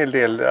gjorde ju en hel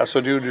del,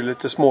 alltså du gjorde ju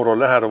lite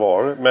småroller här och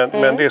var.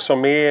 Men det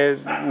som är,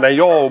 när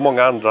jag och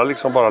många andra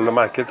liksom bara lade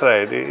märke till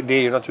dig, det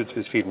är ju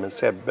naturligtvis filmen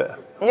Sebbe.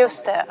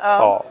 Just det,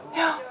 ja.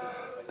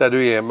 Där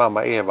du är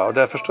mamma Eva. Och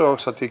där förstår jag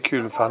också att det är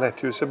kul, för han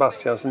heter ju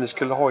Sebastian, så ni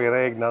skulle ha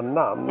era egna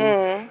namn.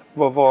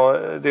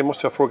 Det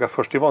måste jag fråga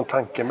först, det var en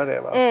tanke med det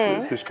va?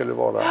 Hur skulle det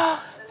vara?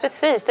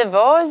 Precis, det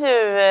var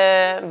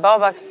ju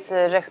Babaks,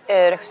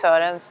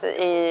 regissörens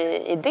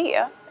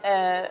idé.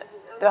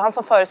 Det var han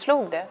som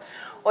föreslog det.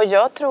 Och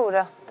jag tror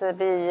att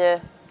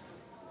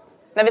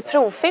när vi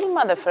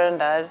provfilmade för den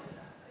där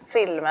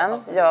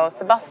filmen, jag och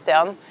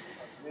Sebastian,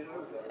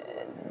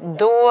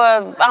 då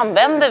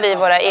använde vi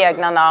våra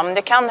egna namn.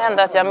 Det kan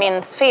hända att jag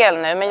minns fel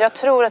nu, men jag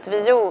tror att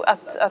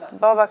att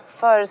Babak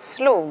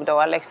föreslog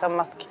då liksom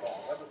att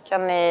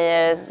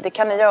det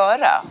kan ni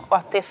göra. Och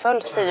att det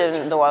föll sig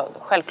ju då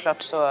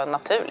självklart så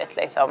naturligt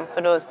liksom.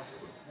 För då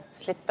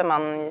slipper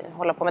man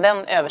hålla på med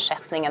den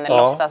översättningen eller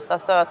låtsas.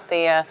 Alltså att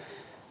det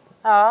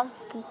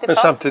men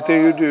samtidigt är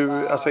ju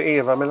du, alltså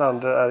Eva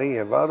Melander är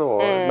Eva då.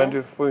 Men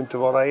du får ju inte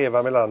vara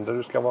Eva Melander,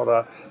 du ska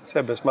vara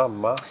Sebbes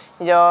mamma.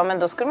 Ja, men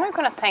då skulle man ju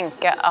kunna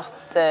tänka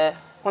att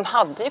hon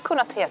hade ju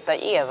kunnat heta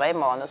Eva i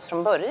manus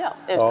från början.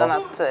 Utan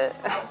att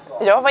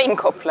jag var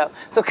inkopplad.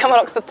 Så kan man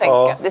också tänka.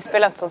 Ja. Det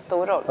spelar inte så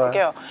stor roll tycker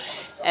jag.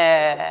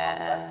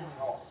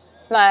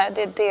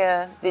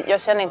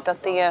 Jag känner inte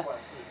att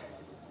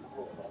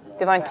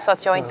det var inte så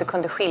att jag inte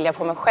kunde skilja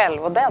på mig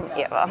själv och den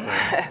Eva.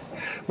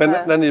 Men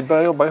när ni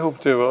började jobba ihop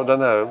du och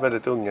den här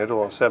väldigt unge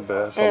då,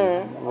 Sebbe,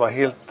 som var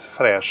helt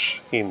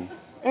fräsch in.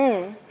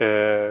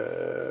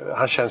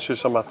 Han känns ju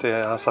som att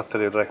han satte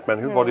det direkt. Men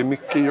hur var det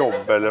mycket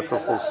jobb eller för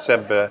att få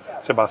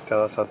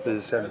Sebastian att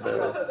bli Sebbe?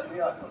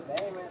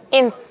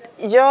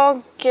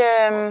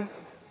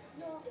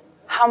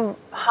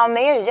 Han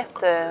är ju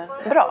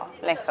jättebra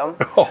liksom.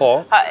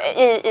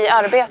 I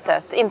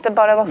arbetet. Inte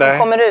bara vad som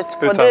kommer ut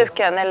på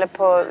duken eller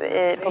på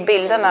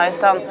bilderna.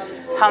 Utan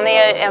han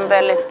är en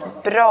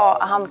väldigt bra...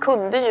 Han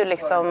kunde ju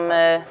liksom...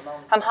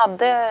 Han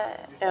hade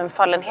en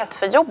fallenhet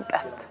för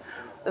jobbet.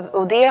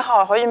 Och det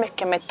har ju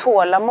mycket med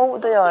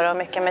tålamod att göra och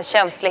mycket med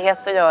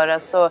känslighet att göra.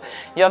 Så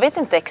jag vet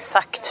inte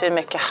exakt hur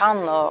mycket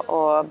han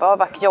och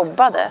Babak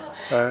jobbade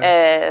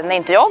när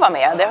inte jag var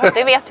med.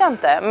 Det vet jag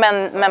inte.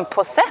 Men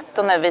på sätt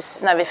och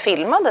när vi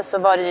filmade så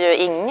var det ju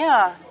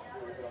inga...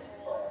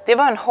 Det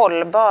var en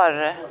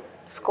hållbar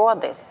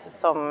skådis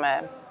som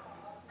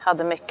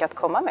hade mycket att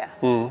komma med.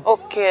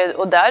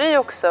 Och där är ju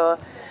också...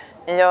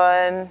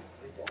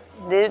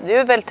 Det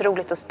är väldigt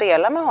roligt att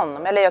spela med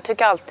honom. Eller jag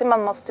tycker alltid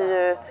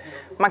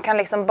man kan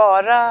liksom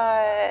bara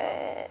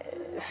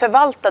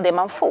förvalta det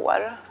man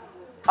får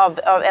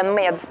av en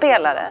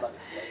medspelare.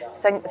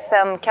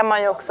 Sen kan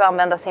man ju också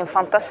använda sin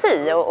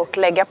fantasi och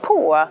lägga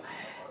på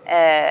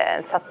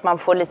så att man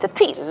får lite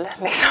till.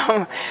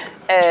 Liksom.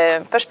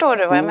 Förstår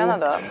du vad jag menar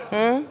då?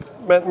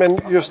 Men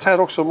just här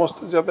också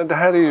det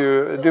här är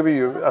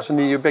ju, alltså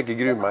ni är ju bägge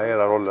grymma i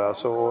era roller.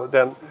 Alltså,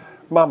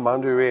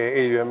 mamman du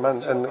är ju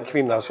en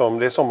kvinna som,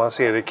 det är som man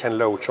ser i Ken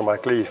Loach och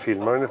Mike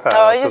Leigh-filmer ungefär.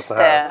 Ja, just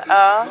det.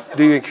 Ja.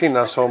 Det är ju en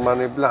kvinna som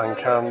man ibland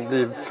kan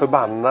bli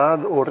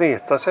förbannad och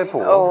reta sig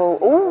på. Ja,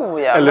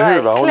 eller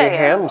hur? Verkligen. Hon är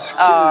hemsk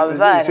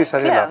i sista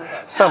delar.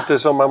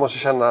 Samtidigt som man måste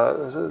känna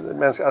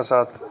alltså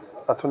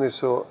att hon är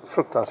så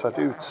fruktansvärt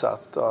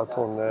utsatt och att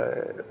hon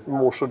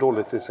mår så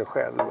dåligt i sig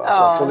själv.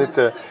 Alltså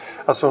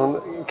att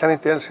hon kan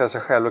inte älska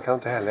sig själv och kan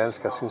inte heller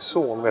älska sin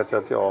son, vet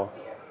jag att jag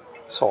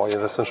sa i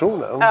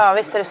recensionen. Ja,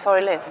 visst är det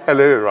sorgligt.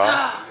 Eller hur va?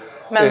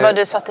 Men vad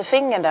du satte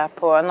finger där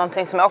på,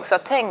 någonting som jag också har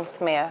tänkt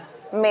med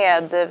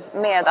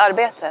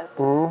arbetet.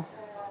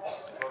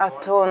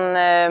 Att hon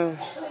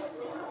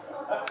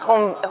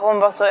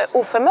var så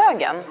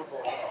oförmögen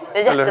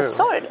Det är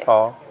jättesorgligt.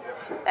 Ja.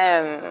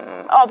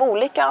 Av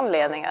olika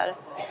anledningar.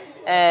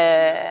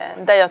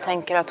 Där jag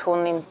tänker att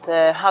hon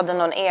inte hade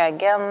någon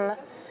egen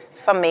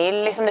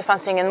familj. Liksom det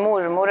fanns ju ingen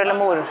mormor eller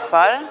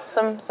morfar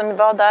som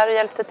var där och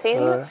hjälpte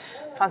till. Det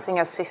fanns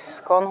inga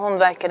syskon. Hon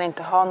verkade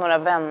inte ha några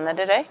vänner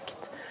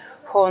direkt.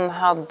 Hon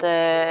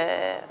hade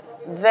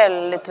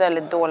väldigt,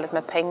 väldigt dåligt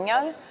med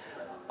pengar.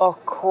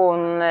 Och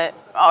hon,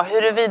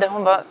 huruvida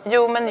hon var...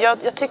 Jo, men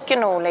jag tycker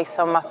nog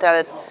liksom att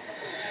det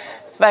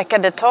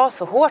verkade ta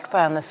så hårt på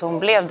henne så hon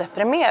blev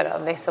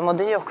deprimerad. Liksom. Och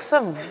det är ju också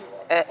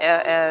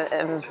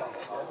en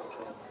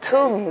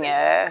tung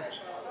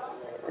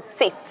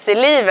sits i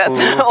livet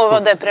att vara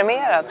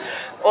deprimerad.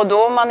 Och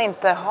då om man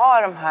inte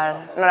har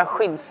några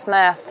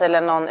skyddsnät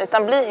eller någon,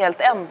 utan blir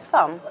helt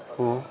ensam.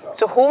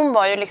 Så hon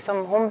var ju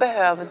liksom, hon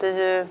behövde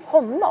ju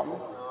honom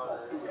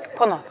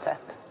på något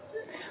sätt.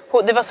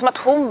 Det var som att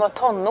hon var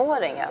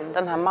tonåringen,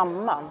 den här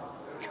mamman.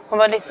 Hon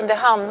var liksom, det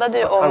handlade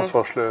ju om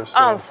ansvarslös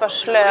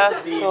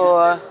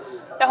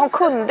och hon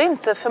kunde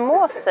inte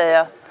förmå sig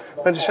att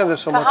men det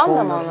kändes som att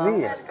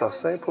hon retade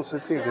sig på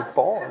sitt eget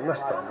barn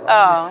nästan.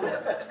 Ja.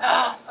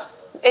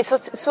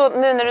 Så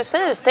nu när du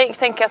säger det,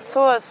 tänk att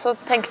så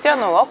tänkte jag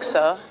nog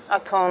också.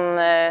 Att hon...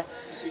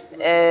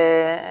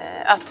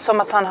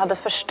 som att han hade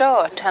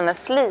förstört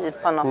hennes liv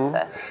på något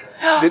sätt.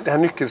 Den här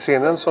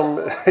nyckelscenen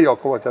som jag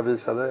kommer att jag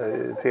visade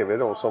i tv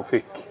då, som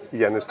fick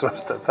Jenny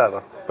Strömstedt här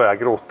att börja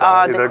gråta.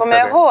 Ja, det kommer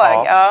jag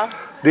ihåg. Ja.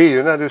 Det är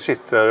ju när du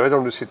sitter, jag vet inte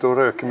om du sitter och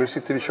röker, men du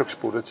sitter vid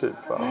köksbordet typ.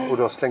 Och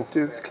du har slängt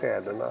ut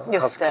kläderna,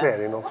 hans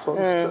kläder genom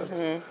fönstret.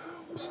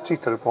 Och så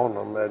tittar du på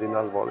honom med din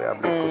allvarliga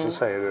blick och så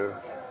säger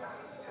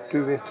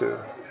du vet du,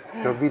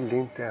 jag ville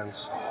inte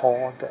ens ha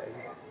dig.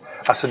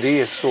 Alltså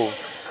det är så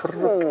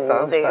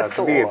fruktansvärt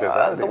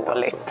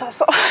vedervärdigt.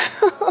 Alltså.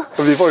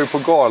 Och vi var ju på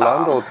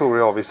galan då, tror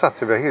jag.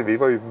 Vi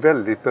var ju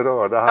väldigt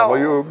berörda. Han var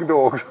ju ung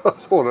då också.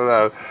 Så det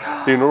där.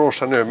 Det är några år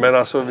sedan nu. Men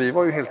alltså, vi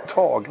var ju helt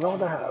tagna av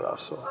det här.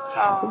 Alltså.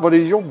 Var det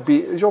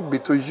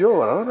jobbigt att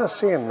göra den här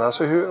scenen?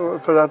 Alltså,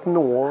 för att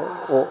nå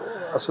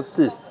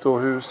dit och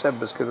hur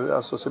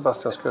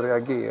Sebastian skulle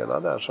reagera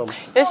där. Som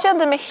jag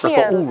kände mig helt...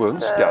 Att vara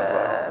oönskad.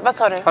 Vad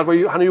sa du?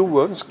 Han är ju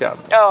oönskad.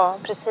 Ja,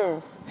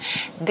 precis.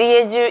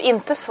 Det är ju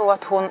inte så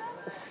att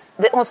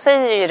hon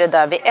säger ju det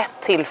där vid ett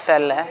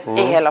tillfälle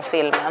i hela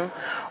filmen.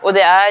 Och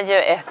det är ju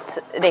ett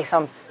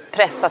liksom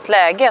pressat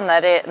läge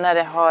när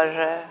det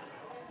har...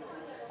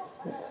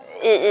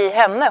 I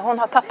henne, hon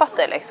har tappat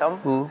det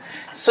liksom.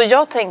 Så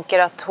jag tänker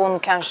att hon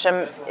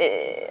kanske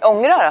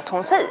ångrar att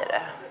hon säger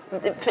det.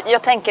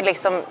 Jag tänker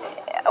liksom,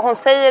 hon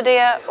säger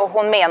det och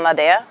hon menar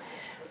det.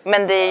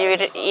 Men det är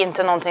ju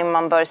inte någonting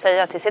man bör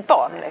säga till sitt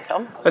barn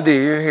liksom. Men det är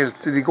ju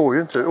det går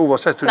ju inte.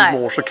 Oavsett hur du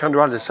mår så kan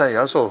du aldrig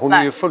säga så. Hon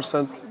är ju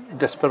fullständigt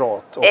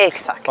desperat.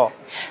 Exakt. Ja.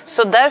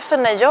 Så därför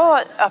när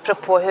jag,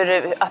 apropå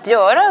att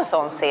göra en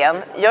sån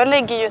scen, jag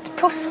lägger ju ett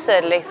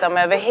pussel liksom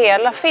över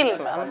hela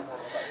filmen.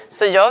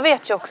 Så jag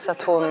vet ju också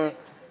att hon...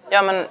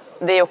 Ja, men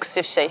det är också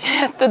i och för sig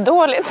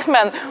jättedåligt,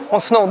 men hon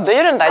snodde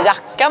ju den där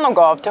jackan och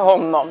gav till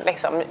honom.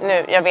 Liksom.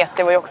 Nu, jag vet,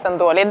 det var ju också en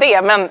dålig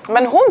idé,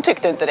 men hon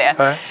tyckte inte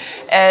det.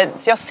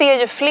 Så jag ser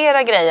ju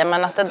flera grejer,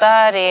 men att det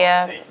där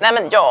är...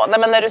 Nej,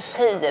 men när du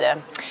säger det.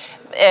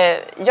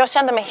 Jag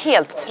kände mig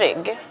helt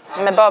trygg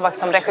med Babak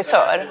som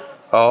regissör.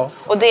 Ja.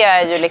 Och det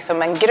är ju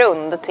liksom en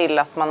grund till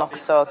att man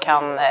också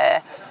kan...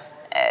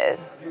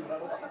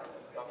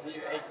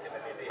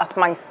 att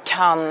man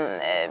kan...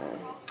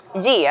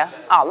 ge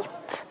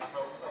allt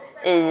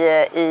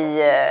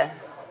i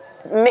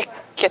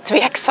mycket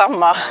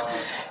tveksamma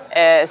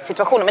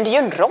situationer. Men det är ju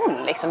en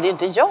roll liksom, det är ju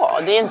inte jag.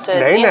 Det är ju inte...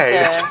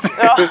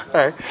 Nej.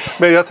 Nej.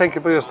 Men jag tänker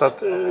på just att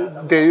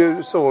det är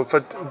ju så, för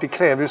att det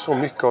kräver ju så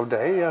mycket av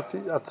dig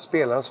att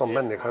spela en sån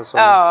människa som...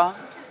 Ja,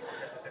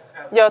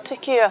 jag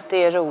tycker ju att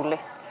det är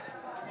roligt.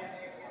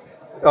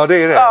 Ja, det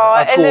är det. Ja,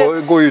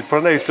 att gå ut på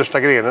den där yttersta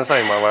grenen,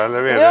 säger man, va?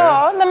 Eller är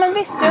ja, nej, men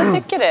visst, jag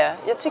tycker det.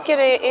 Jag tycker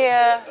det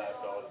är...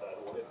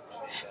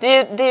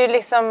 Det är ju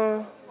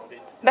liksom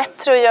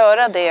bättre att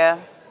göra det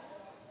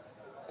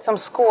som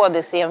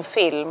skådis i en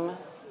film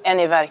än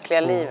i verkliga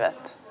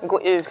livet.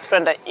 Gå ut på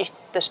den där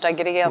yttersta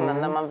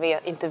grenen när man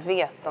inte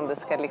vet om det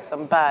ska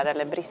liksom bära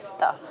eller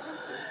brista.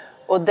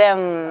 Och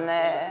den...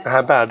 Det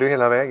här bär du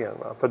hela vägen,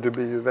 va? För du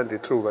blir ju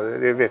väldigt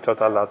trovärdig. Det vet jag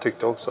att alla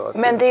tyckte också.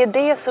 Men det är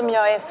det som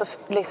jag är så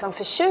liksom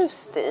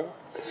förtjust i.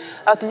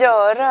 Att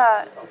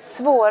göra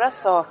svåra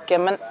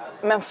saker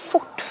men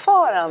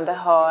fortfarande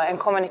ha en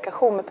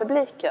kommunikation med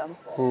publiken.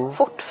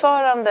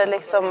 Fortfarande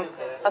liksom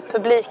att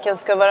publiken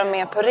ska vara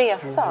med på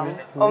resan.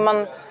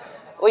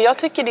 Och jag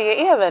tycker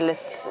det är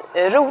väldigt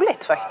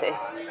roligt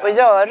faktiskt. Att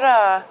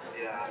göra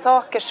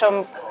saker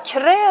som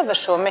kräver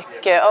så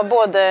mycket av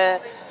både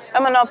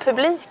av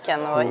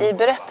publiken och i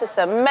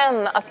berättelsen.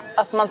 Men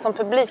att man som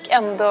publik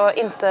ändå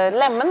inte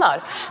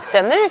lämnar.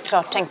 Sen är det ju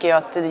klart, tänker jag,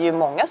 att det är ju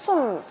många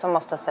som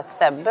måste ha sett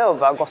Sebbe och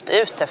bara gått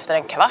ut efter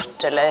en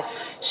kvart eller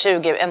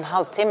en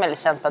halvtimme eller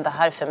känt att det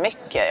här är för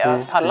mycket.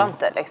 Jag pallar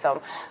inte liksom.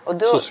 Och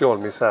då, social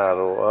misär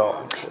och...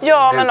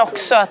 Ja, men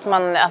också att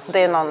det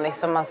är någon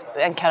liksom,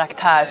 en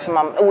karaktär som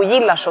man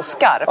ogillar så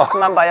skarpt. Så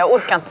man bara, jag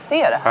orkar inte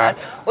se det här.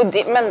 Och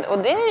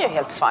det är ju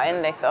helt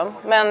fine liksom.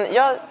 Men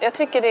jag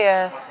tycker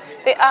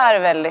det är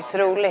väldigt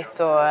roligt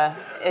och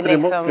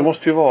liksom det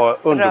måste ju vara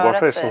underbart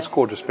för dig sig som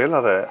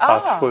skådespelare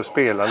att få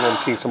spela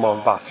någonting som har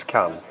en vass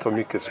kant och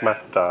mycket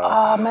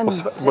smärta.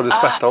 Både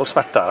smärta och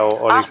svärta.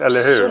 Och liksom, eller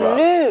hur? Va?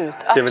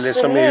 Det är väl det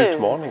som är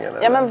utmaningen?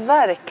 Eller? Ja, men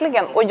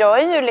verkligen. Och jag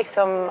är ju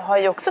liksom, har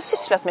ju också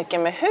sysslat mycket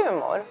med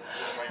humor.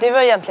 Det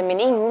var egentligen min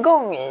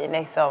ingång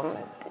i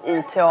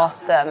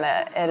teatern.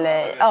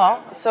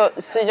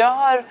 Så jag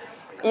har...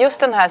 Just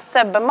den här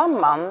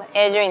Sebbe-mamman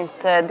är ju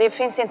inte, det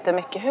finns inte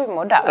mycket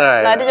humor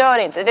där. Nej, det gör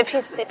det inte. Det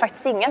finns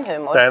faktiskt ingen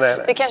humor. Nej.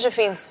 Det kanske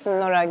finns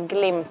några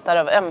glimtar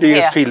av ömhet. Det är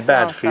ju en Feel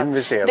Bad-film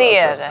vi ser. Det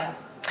är det.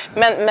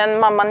 Men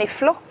Mamman i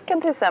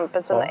flocken till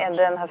exempel, så är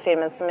den här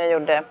filmen som jag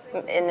gjorde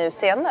nu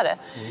senare.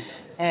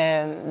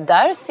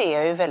 Där ser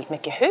jag ju väldigt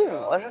mycket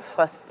humor.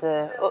 Fast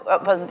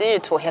det är ju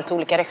 2 helt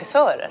olika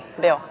regissörer.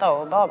 Beata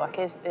och Babak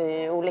är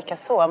ju olika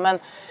så.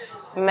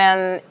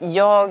 Men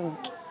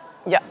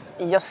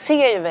jag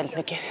ser ju väldigt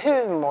mycket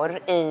humor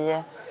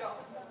i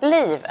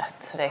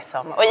livet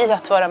liksom. Och i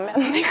att vara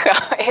människa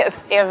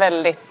är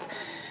väldigt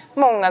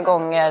många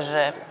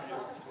gånger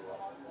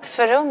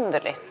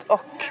förunderligt.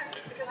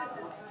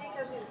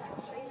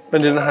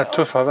 Men i den här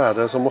tuffa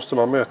världen så måste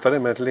man möta det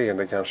med ett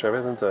leende kanske, jag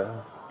vet inte.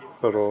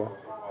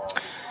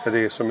 För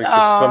det är så mycket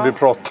som vi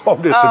pratar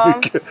om, det är så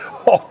mycket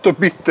hat och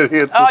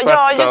bitterhet och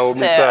smärta och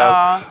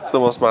misär. Så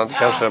måste man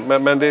kanske,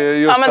 men det är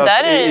just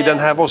att i den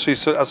här var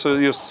så, alltså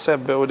just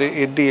Sebbe, och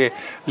det är det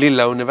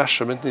lilla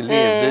universumet ni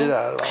levde i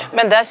där. Va?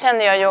 Men där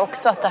känner jag ju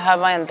också att det här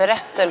var en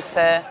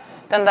berättelse.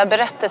 Den där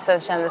berättelsen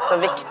kändes så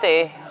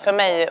viktig för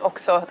mig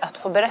också att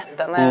få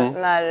berätta.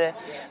 När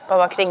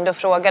Babak ringde och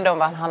frågade om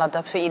vad han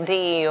hade för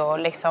idé och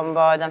liksom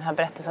vad den här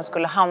berättelsen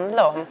skulle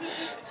handla om,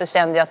 så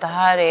kände jag att det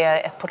här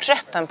är ett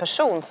porträtt av en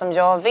person som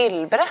jag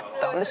vill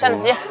berätta om. Det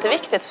kändes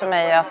jätteviktigt för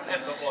mig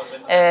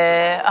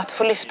att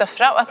få lyfta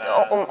fram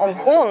att om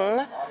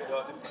hon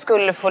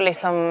skulle få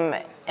liksom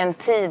en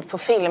tid på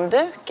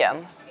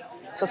filmduken,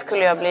 så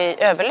skulle jag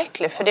bli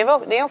överlycklig. För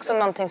det är också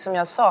någonting som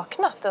jag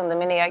saknat under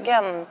min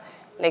egen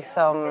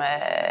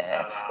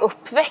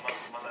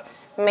uppväxt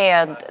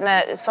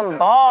som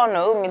barn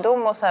och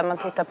ungdom och så här, man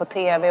tittar på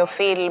tv och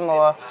film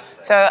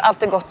så jag har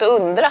alltid gått och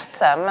undrat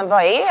så här, men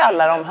vad är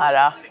alla de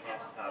här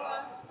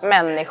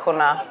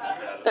människorna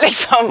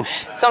liksom,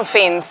 som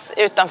finns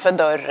utanför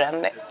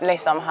dörren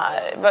liksom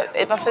här,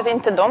 varför är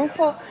inte de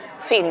på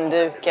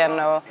filmduken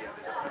och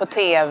på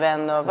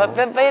tvn och vad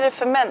är det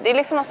för det är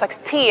liksom någon slags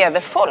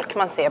tv-folk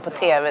man ser på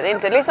tv, det är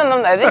inte liksom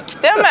de där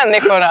riktiga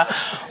människorna,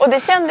 och det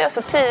kände jag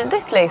så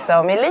tidigt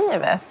liksom i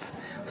livet.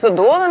 Så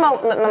då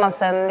när man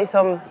sen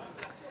liksom,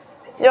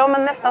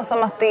 men nästan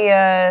som att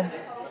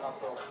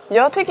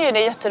jag tycker ju det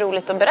är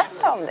jätteroligt att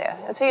berätta om det.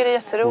 Jag tycker det är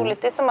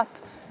jätteroligt. Det är som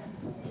att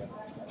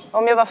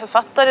om jag var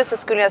författare så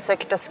skulle jag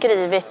säkert ha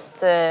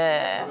skrivit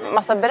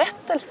massa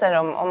berättelser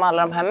om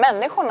alla de här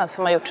människorna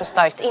som har gjort så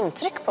starkt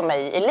intryck på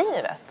mig i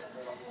livet.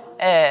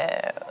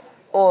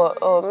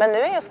 Men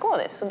nu är jag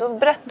skådis,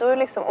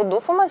 och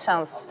då får man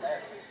chans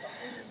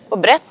att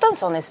berätta en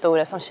sån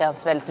historia som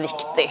känns väldigt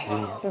viktig.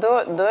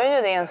 Då är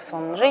ju det en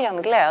sån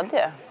ren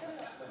glädje.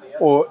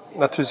 Och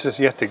naturligtvis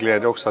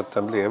jätteglädje också att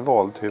den blev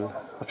vald till,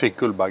 att fick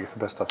Guldbagge för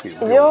bästa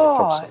film.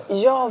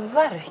 Ja,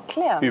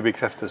 verkligen. Det är ju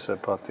bekräftelse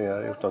på att ni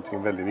har gjort något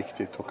väldigt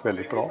viktigt och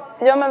väldigt bra.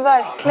 Ja, men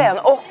verkligen.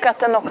 Och att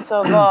den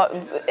också var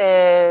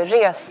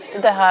rest,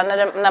 det här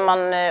när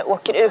man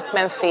åker ut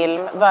med en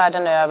film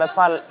världen över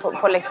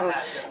på liksom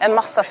en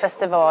massa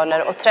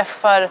festivaler och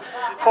träffar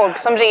folk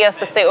som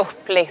reser sig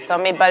upp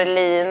liksom i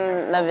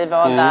Berlin när vi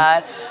var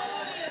där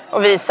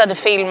och visade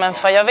filmen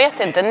för, jag vet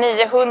inte,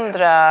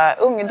 900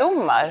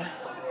 ungdomar.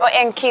 Och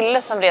en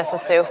kille som reser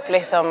sig upp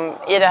liksom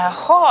i det här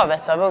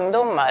havet av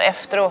ungdomar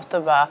efteråt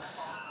och bara,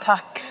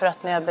 tack för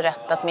att ni har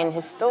berättat min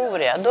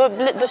historia.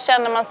 Då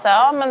känner man så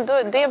här, men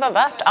det var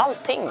värt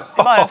allting.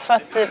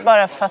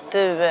 Bara för att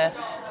du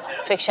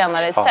fick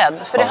känna dig sedd.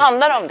 För det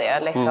handlar om det,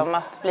 liksom,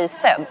 att bli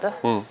sedd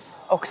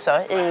också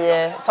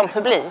som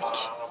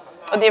publik.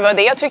 Och det var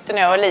det jag tyckte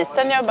när jag var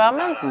liten. Jag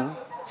bara,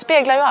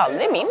 speglar ju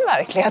aldrig min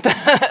verklighet.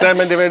 Nej,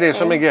 men det var det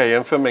som är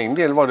grejen. För min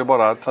del var det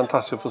bara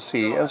fantastiskt att få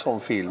se en sån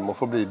film och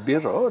få bli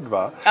berörd.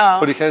 Va? Ja.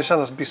 Och det kan ju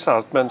kännas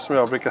bisarrt, men som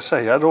jag brukar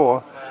säga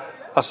då,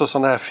 alltså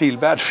sådana här Feel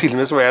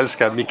Bad-filmer som jag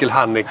älskar, Mikkel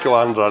Haneke och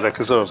andra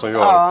regissörer som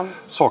gör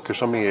saker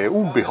som är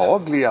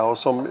obehagliga och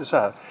som så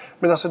här.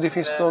 Men alltså det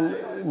finns någon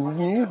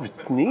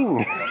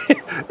njutning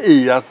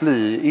i att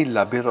bli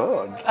illa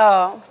berörd.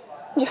 Ja,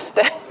 just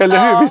det. Eller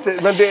hur? Visst,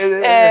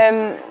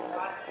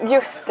 men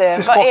Just det.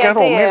 Det skakar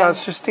om hela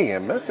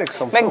systemet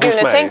liksom. Men gud,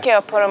 nu tänker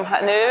jag på de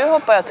här. Nu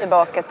hoppar jag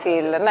tillbaka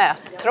till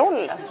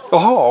nättrollen.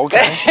 Jaha,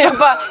 okej. Jag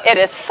bara, är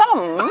det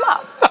samma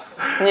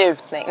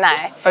njutning?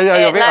 Nej. Ja,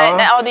 nej,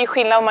 det är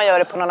skillnad om man gör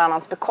det på någon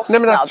annans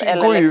bekostnad. Nej, men att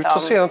gå ut liksom...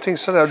 och se någonting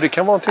sådär. Det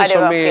kan vara någonting det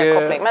var som är...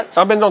 felkoppling, men...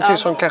 Ja, men någonting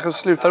som kanske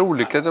slutar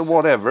olyckligt eller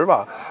whatever,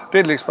 va. Det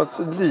är liksom att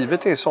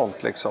livet är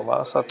sånt liksom,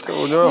 va. Så att,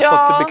 och nu har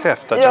jag fått det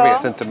bekräftat, jag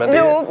vet inte. Men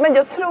men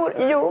jag tror...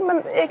 Jo,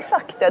 men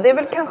exakt. Ja. Det är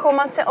väl kanske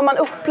om man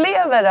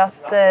upplever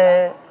att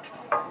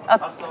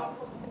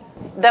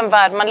den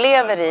värld man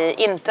lever i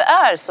inte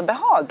är så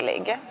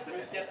behaglig.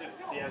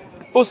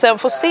 Och sen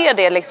få se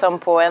det liksom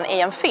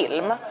i en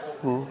film.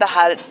 Det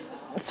här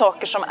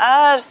saker som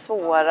är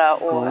svåra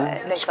och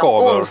liksom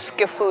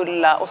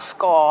ondskefulla och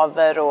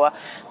skaver. Och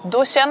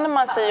då känner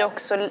man sig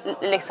också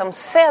liksom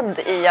sedd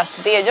i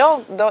att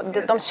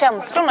de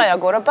känslorna jag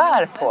går och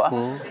bär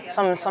på.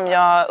 Som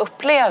jag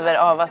upplever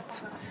av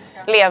att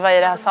leva i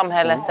det här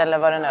samhället eller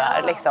vad det nu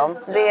är. Liksom.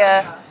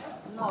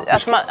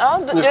 Jag tror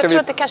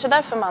att det kanske är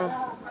därför man...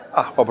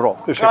 vad bra.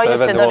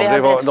 Ursäkta,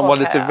 de var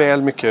lite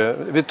väl mycket...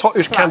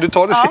 Kan du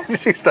ta det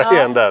sista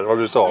igen där, vad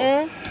du sa?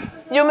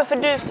 Jo, men för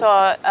du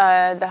sa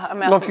det här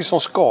med... Någonting som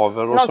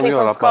skaver. Och någonting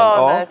som gör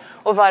skaver att man,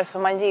 och varför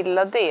man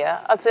gillar det.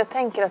 Alltså jag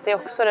tänker att det är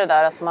också det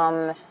där att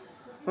man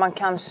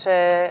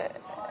kanske...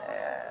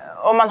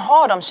 Om man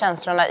har de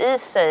känslorna i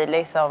sig,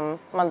 liksom,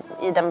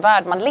 i den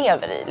värld man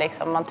lever i.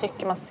 Liksom, man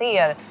tycker man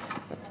ser...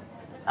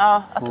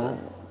 Ja, att... Nej,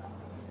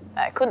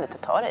 jag kunde inte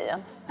ta det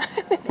igen.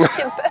 Det gick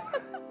inte.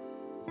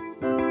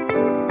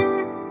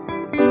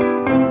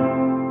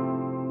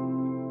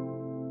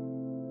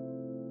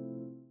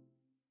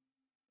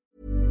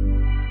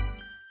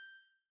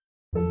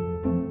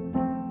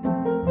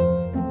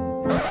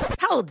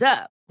 Hold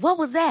up. What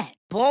was that?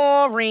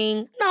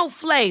 Boring. No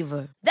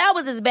flavor. That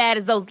was as bad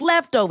as those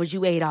leftovers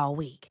you ate all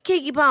week.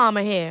 Keke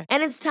Palmer here,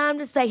 and it's time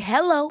to say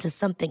hello to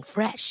something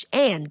fresh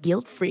and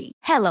guilt-free.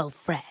 Hello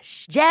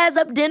Fresh. Jazz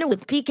up dinner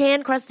with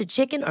pecan-crusted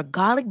chicken or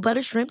garlic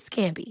butter shrimp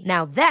scampi.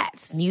 Now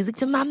that's music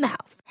to my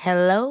mouth.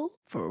 Hello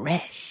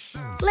Fresh.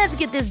 Let's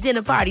get this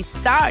dinner party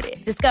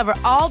started. Discover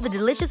all the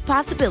delicious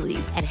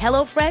possibilities at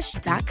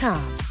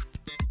hellofresh.com.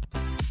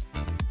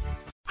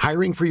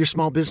 Hiring for your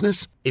small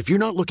business? If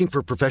you're not looking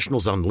for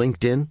professionals on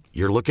LinkedIn,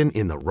 you're looking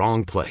in the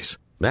wrong place.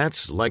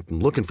 That's like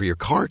looking for your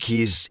car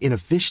keys in a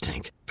fish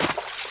tank.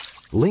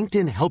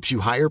 LinkedIn helps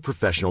you hire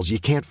professionals you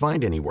can't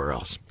find anywhere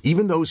else,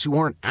 even those who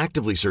aren't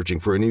actively searching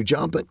for a new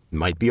job but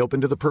might be open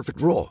to the perfect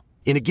role.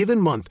 In a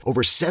given month,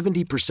 over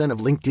 70%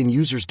 of LinkedIn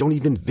users don't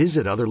even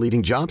visit other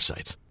leading job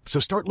sites. So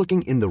start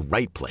looking in the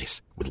right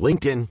place. With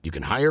LinkedIn, you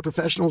can hire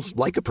professionals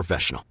like a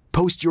professional.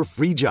 Post your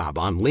free job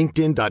on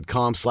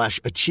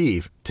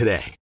linkedin.com/achieve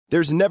today.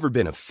 There's never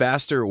been a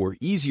faster or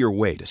easier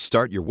way to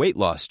start your weight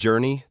loss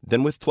journey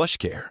than with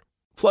PlushCare.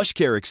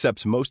 PlushCare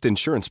accepts most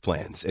insurance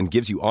plans and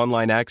gives you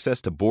online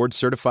access to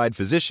board-certified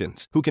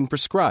physicians who can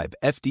prescribe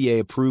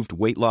FDA-approved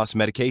weight loss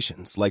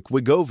medications like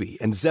Wegovy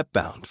and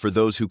Zepbound for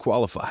those who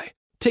qualify.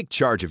 Take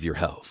charge of your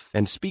health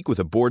and speak with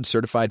a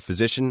board-certified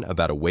physician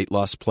about a weight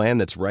loss plan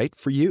that's right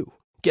for you.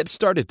 Get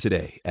started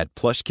today at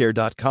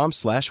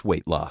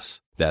plushcare.com/weightloss.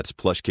 That's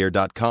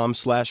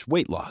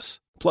plushcare.com/weightloss.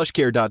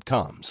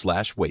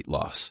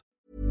 plushcare.com/weightloss.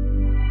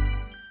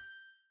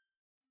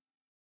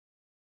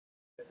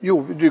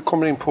 Jo, du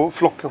kommer in på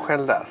flocken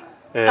själv där.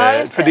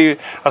 Just för det,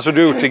 alltså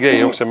du har gjort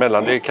grejer också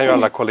emellan. Det kan ju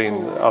alla kolla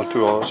in allt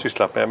du har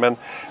sysslat med. Men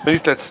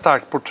ytterligare ett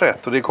starkt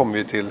porträtt, och det kommer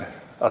vi till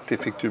att det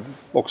fick du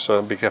också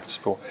en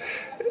bekräftelse på.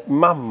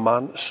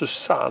 Mamman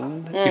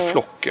Susanne i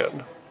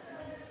flocken.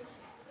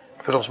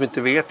 För de som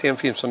inte vet, det är en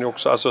film som ni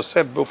också... Alltså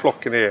Sebbe och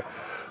flocken är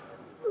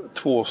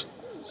två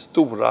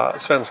stora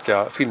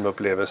svenska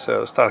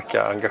filmupplevelser,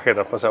 starka,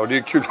 engagerade på sig. Och det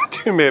är kul att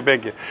du är med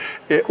bägge.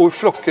 Och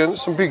flocken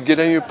som bygger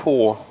den ju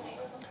på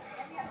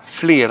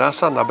flera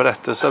sanna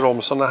berättelser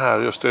om sådana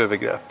här just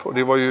övergrepp. Och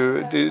det var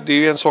ju, det är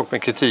ju en sak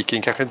med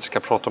kritiken, kanske inte ska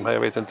prata om här,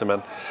 jag vet inte,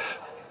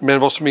 men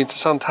vad som är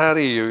intressant här är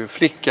ju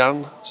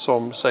flickan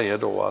som säger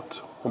då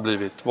att hon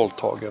blivit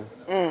våldtagen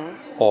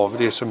av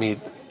det som är,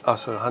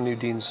 alltså han är ju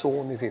din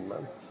son i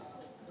filmen.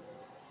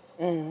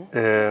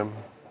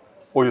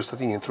 Och just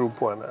att ingen tror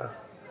på henne.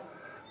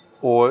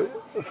 Och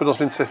för de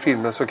som inte sett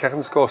filmen så kanske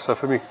inte ska avslöja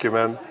för mycket,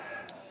 men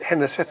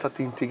hennes sätt att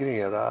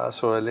integrera,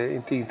 alltså, eller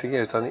inte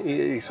integrera utan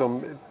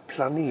liksom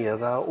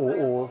planera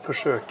och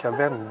försöka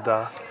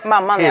vända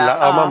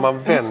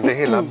mamman vänder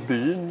hela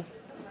byn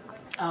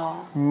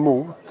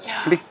mot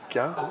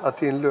flicka, att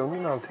det är en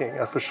lugn allting,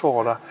 att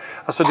försvara.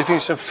 Alltså det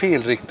finns en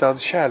felriktad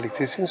kärlek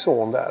till sin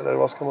son där, eller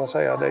vad ska man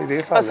säga i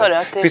det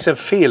fallet? Det finns en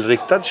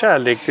felriktad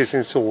kärlek till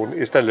sin son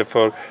istället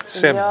för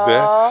Sebbe.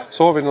 Ja.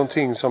 Så har vi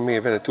någonting som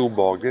är väldigt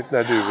obehagligt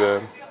när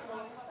du...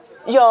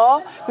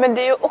 Ja, men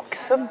det är ju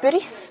också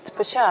brist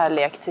på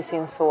kärlek till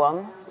sin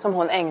son som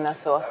hon ägnar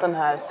sig åt, den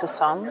här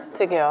Susanne,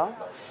 tycker jag.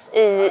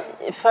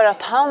 För att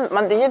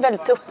det är ju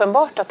väldigt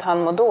uppenbart att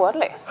han mår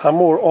dåligt. Han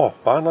mår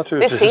apa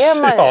naturligtvis. Det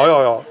ser man ju.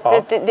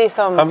 Ja. Det är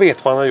som... Han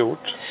vet vad han har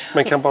gjort,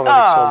 men kan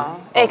bara liksom...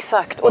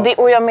 Exakt.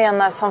 Och jag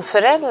menar som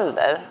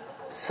förälder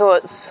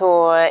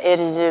så är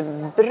det ju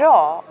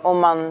bra om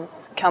man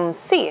kan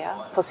se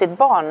på sitt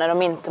barn när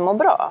de inte mår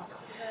bra.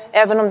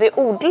 Även om det är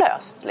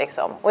ordlöst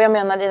liksom. Och jag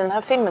menar i den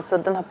här filmen så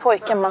den här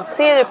pojken, man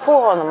ser ju på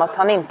honom att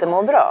han inte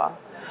mår bra.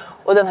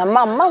 Och den här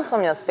mamman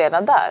som jag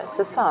spelar där,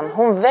 Susanne,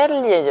 hon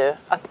väljer ju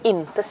att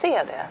inte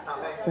se det.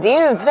 Det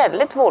är ju en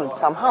väldigt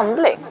våldsam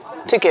handling,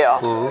 tycker jag.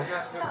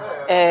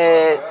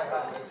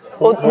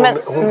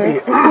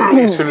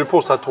 Skulle du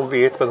påstå att hon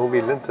vet men hon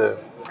vill inte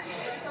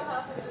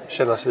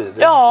kännas vid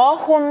det? Ja,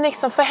 hon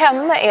liksom, för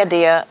henne är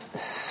det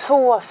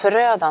så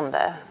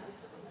förödande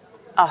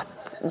att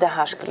det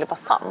här skulle vara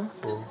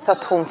sant. Så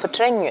att hon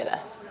förtränger det.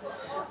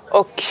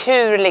 Och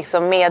hur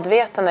liksom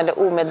medveten eller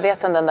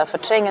omedveten den där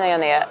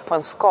förträngningen är på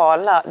en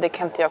skala, det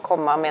kan inte jag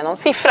komma med någon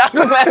siffra.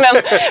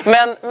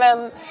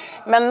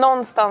 Men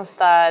någonstans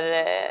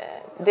där,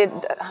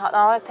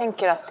 jag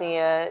tänker att det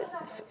är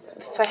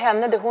för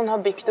henne, det hon har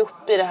byggt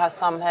upp i det här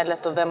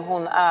samhället och vem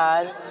hon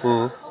är.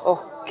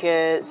 Och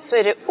så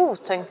är det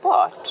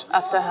otänkbart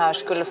att det här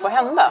skulle få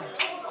hända.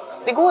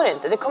 Det går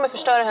inte, det kommer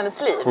förstöra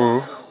hennes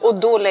liv. Och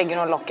då lägger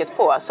hon locket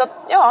på. Så att,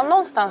 ja,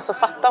 någonstans så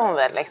fattar hon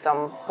väl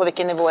liksom på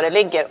vilken nivå det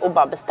ligger och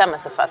bara bestämmer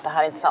sig för att det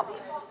här är inte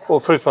sant.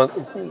 Och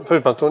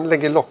förutom att hon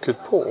lägger locket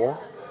på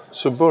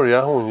så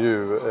börjar hon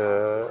ju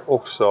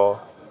också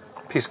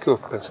piska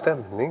upp en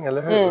stämning,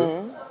 eller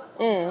hur?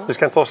 Vi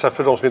ska inte ta sig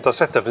för de som inte har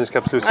sett det, för ni ska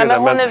absolut se det. Men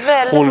hon är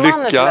väldigt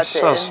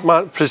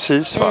manipulativ.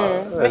 Precis, va?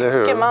 Eller hur?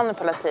 Mycket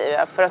manipulativ,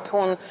 ja, för att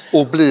hon...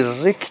 Och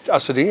blir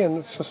alltså det är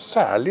en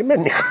förfärlig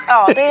människa.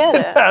 Ja, det är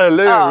det.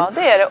 Eller hur? Ja,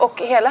 det är det.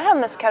 Och hela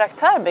hennes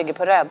karaktär bygger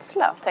på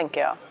rädsla,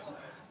 tänker jag.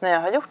 När jag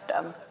har gjort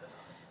den.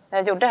 När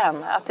jag gjorde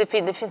henne. Att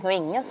det finns nog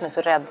ingen som är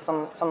så rädd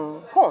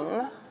som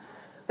hon.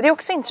 Det är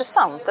också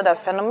intressant, det där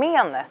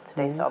fenomenet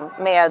liksom,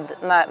 med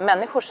när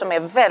människor som är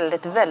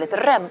väldigt, väldigt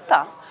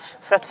rädda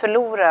för att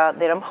förlora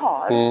det de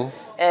har,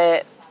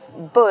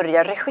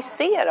 börjar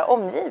regissera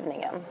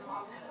omgivningen.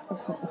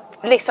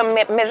 Liksom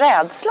med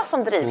rädsla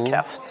som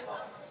drivkraft.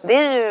 Det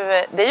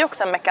är ju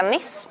också en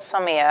mekanism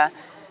som är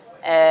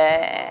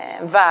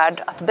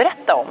värd att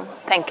berätta om,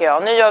 tänker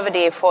jag. Nu gör vi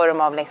det i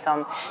form av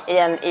liksom,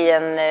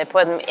 på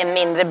en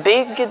mindre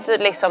bygd,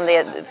 liksom det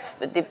är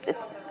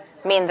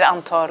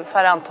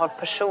färre antal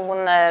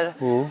personer.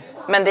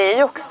 Men det är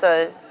ju också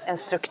en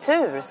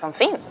struktur som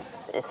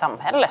finns i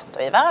samhället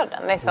och i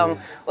världen. Liksom.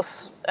 Och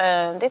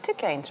det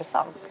tycker jag är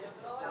intressant.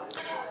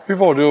 Hur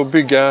var det att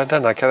bygga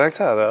denna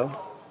karaktären?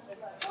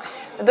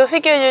 Då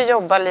fick jag ju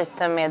jobba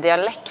lite med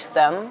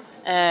dialekten.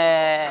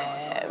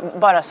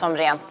 Bara som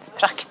rent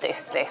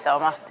praktiskt.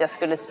 Liksom. Att jag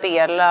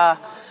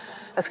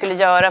skulle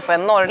göra på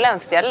en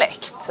norrländsk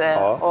dialekt.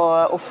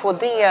 Och få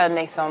det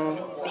liksom,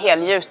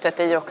 helgjutet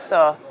är ju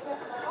också...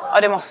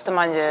 Ja, det måste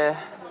man ju...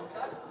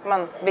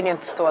 Man vill ju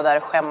inte stå där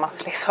och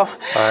skämmas liksom.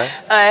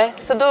 Nej,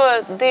 så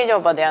det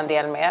jobbade jag en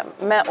del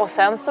med. Och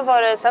sen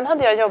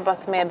hade jag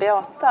jobbat med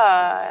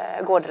Beata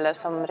Gårdelöv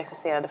som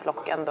regisserade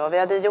Flocken då.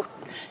 Jag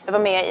var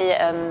med i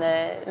en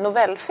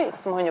novellfilm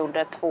som hon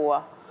gjorde 1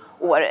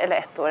 år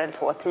eller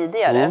 2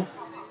 tidigare.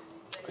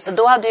 Så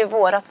då hade ju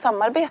vårat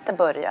samarbete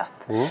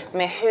börjat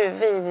med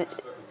hur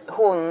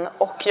hon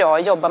och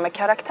jag jobbar med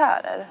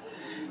karaktärer.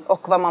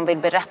 Och vad man vill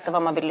berätta,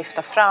 vad man vill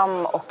lyfta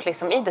fram och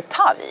liksom i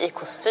detalj, i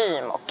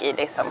kostym och i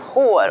liksom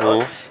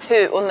hår.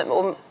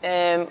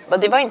 Och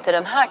det var inte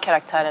den här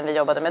karaktären vi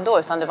jobbade med då,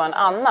 utan det var en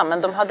annan.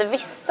 Men de hade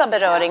vissa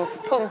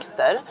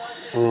beröringspunkter.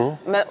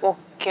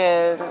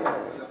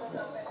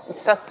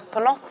 Så att på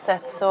något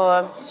sätt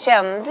så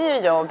kände ju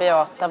jag och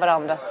Beata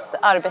varandras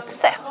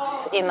arbetssätt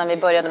innan vi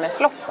började med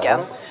Flocken.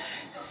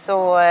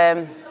 Så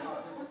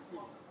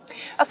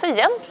alltså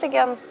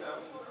egentligen...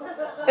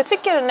 Jag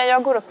tycker när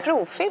jag går och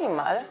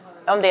provfilmar,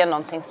 om det är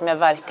någonting som jag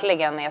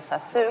verkligen är så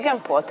här sugen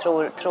på,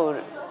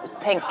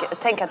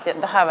 tänker att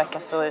det här verkar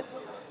så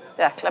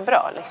jäkla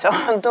bra, liksom,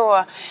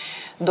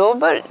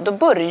 då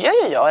börjar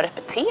ju jag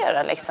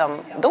repetera liksom,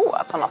 då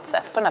på något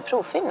sätt på den här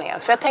provfilmningen.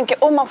 För jag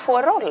tänker, om man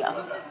får rollen,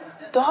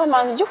 då har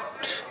man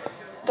gjort,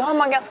 då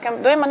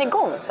är man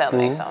igång sen.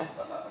 Liksom.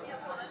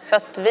 Så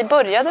att vi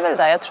började väl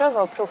där, jag tror jag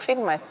var och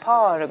provfilmade ett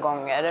par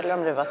gånger, eller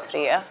om det var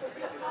 3.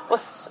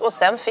 Och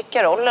sen fick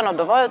jag rollen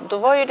och då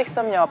var ju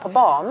liksom jag på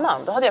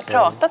banan. Då hade jag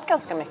pratat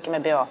ganska mycket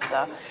med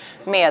Beata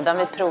medan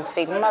vi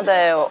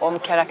provfilmade och om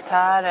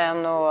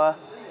karaktären.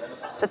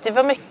 Så det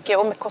var mycket,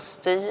 och med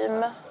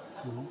kostym.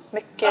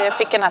 Mycket, jag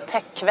fick den här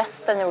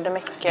täckvästen, gjorde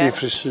mycket.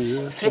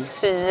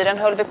 Frisyren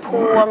höll vi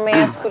på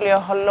med, skulle jag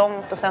ha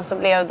långt. Och sen så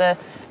blev det,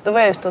 då var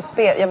jag ute och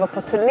jag var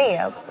på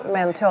turné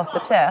med en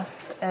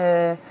teaterpjäs.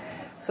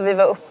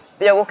 Så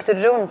jag åkte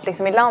runt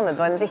liksom i landet, det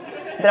var en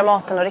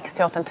Dramaten och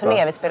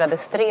Riksteatern-turné. Vi spelade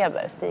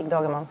Streber, Stig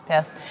Dagermans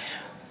pjäs.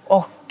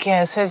 Och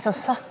så jag liksom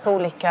satt på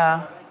olika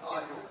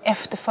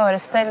efter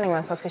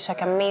föreställningen som skulle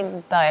käka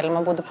middag eller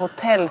man bodde på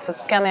hotell, så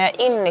skannade jag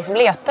in, liksom,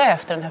 letade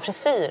efter den här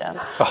frisyren.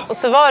 Och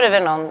så var det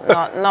väl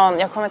någon,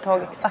 jag kommer inte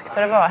ihåg exakt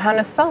vad det var,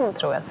 Härnösand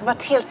tror jag, så var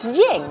ett helt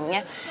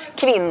gäng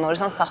kvinnor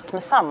som satt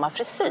med samma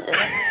frisyr.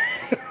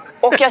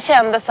 Och jag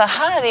kände så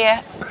här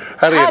är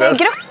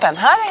gruppen,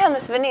 här är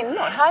hennes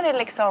väninnor, här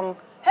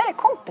är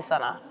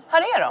kompisarna,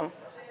 här är de.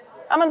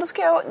 ja men då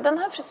ska den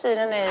här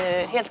frisyren är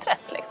ju helt rätt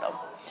liksom.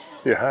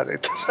 Det är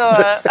härligt.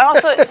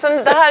 Så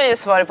det här är ju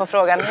svaret på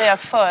frågan hur jag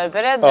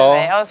förberedde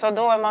mig. Alltså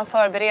då man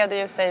förbereder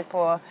ju sig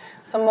på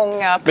så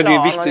många plan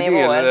och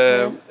nivåer. Men det är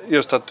en viktig del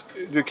just att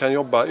du kan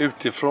jobba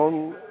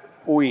utifrån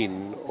och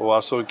in. Och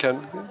alltså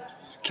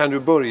kan du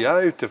börja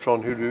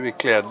utifrån hur du är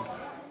klädd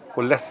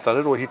och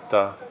lättare då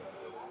hitta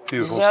hur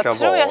hon ska vara? Jag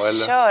tror jag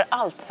kör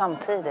allt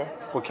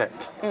samtidigt. Okej.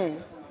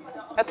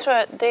 Jag tror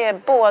att det är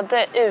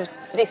både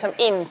liksom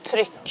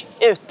intryck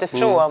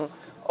utifrån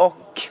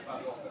och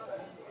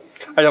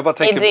jag bara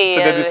tänker, idéer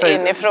för det du säger,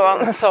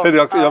 inifrån. Så.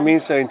 För jag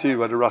minns jag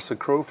intervjuade Russell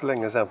Crowe för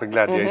länge sedan för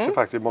Gladiator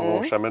faktiskt många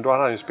år sedan. Men då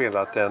hade han ju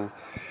spelat en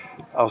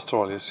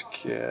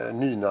australisk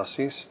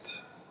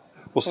nynazist.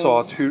 Och sa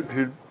att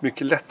hur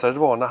mycket lättare det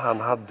var när han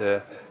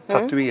hade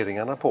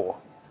tatueringarna på.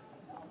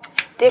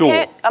 Det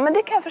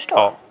kan jag förstå.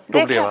 Ja, det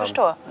kan jag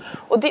förstå.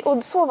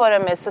 Och så var det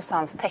med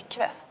Susannes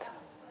täckväst.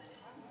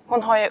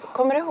 Hon har ju,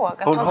 kommer du ihåg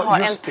att hon har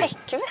en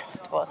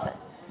täckväst på sig?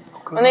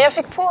 Och när jag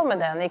fick på mig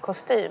den i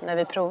kostym när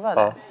vi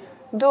provade,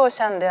 då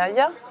kände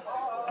jag,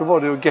 Då var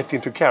det att get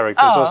into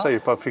character som säger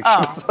på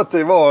Fiction. Så att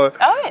det var...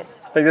 Ja,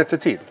 visst. Det hjälpte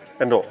till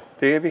ändå.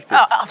 Det är viktigt.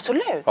 Ja,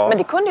 absolut. Ja. Men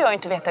det kunde jag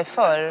inte veta i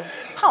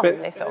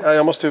förhand. Liksom.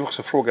 Jag måste ju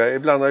också fråga,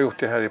 ibland har jag gjort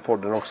det här i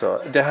podden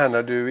också. Det här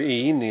när du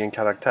är inne i en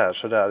karaktär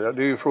sådär.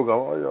 Det är ju frågan,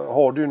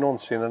 har du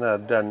någonsin den här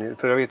Daniel...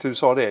 För jag vet att du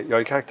sa det, jag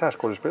är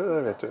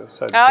karaktärsskådespelare vet du.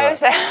 Ja,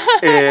 just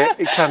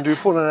det. Kan du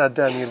få den här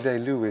Daniel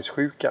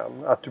Day-Lewis-sjukan?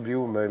 Att du blir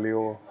omöjlig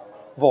att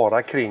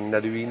vara kring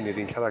när du är inne i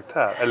din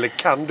karaktär? Eller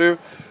kan du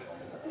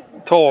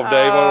ta av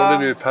dig, om det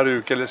nu är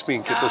peruk eller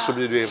sminket och så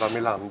blir du Eva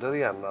Melander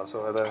igen?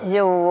 Alltså, eller?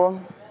 Jo...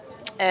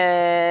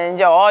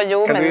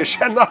 Kan du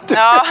erkänna att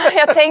Ja,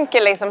 jag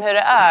tänker liksom hur det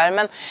är.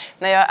 Men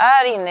när jag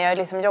är inne, jag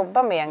liksom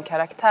jobbar med en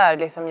karaktär,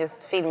 liksom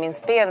just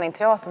filminspelning,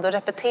 teater, då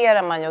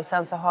repeterar man ju och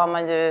sen så har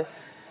man ju,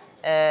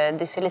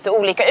 det ser lite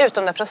olika ut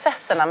de där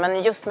processerna,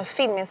 men just med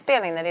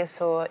filminspelning när det är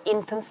så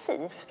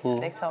intensivt,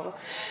 liksom,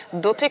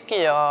 då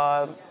tycker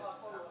jag,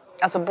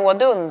 alltså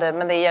både under,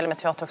 men det gäller med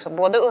teater också,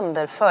 både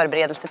under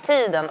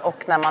förberedelsetiden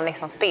och när man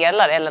liksom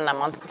spelar eller när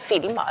man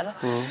filmar.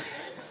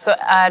 Så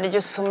är det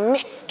ju så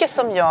mycket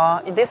som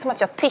det är som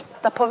att jag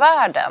tittar på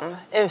världen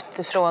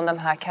utifrån den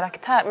här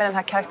karaktären, med den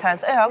här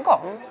karaktärens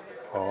ögon.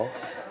 Ja.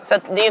 Så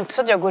att det är ju inte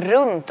så att jag går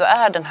runt och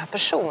är den här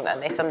personen.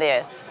 Liksom det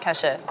är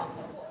kanske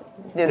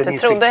du inte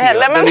trodde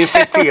heller. Men den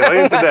infekterar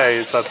ju inte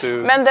dig så att du...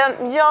 Men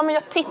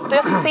jag tittar,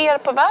 jag ser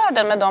på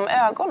världen med de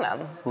ögonen.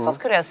 Så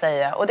skulle jag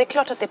säga. Och det är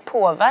klart att det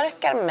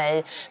påverkar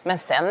mig. Men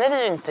sen är det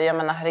ju inte, jag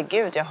menar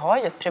herregud, jag har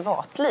ju ett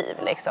privatliv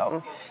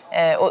liksom.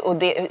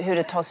 Och hur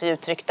det tar sig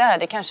uttryck där,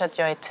 det är kanske att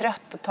jag är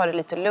trött och tar det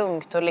lite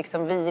lugnt och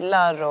liksom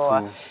vilar och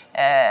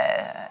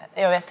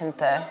jag vet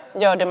inte,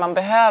 gör det man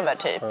behöver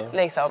typ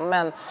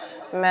liksom.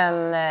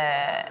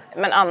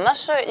 Men annars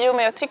så,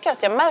 men jag tycker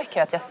att jag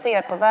märker att jag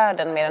ser på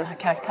världen med den här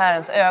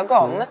karaktärens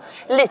ögon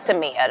lite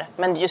mer,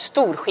 men det är ju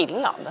stor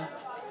skillnad.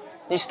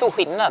 Det är ju stor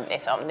skillnad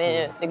liksom.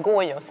 Det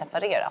går ju att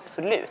separera,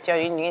 absolut. Jag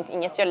är ju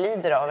inget jag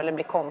lider av eller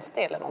blir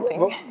konstig eller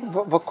någonting.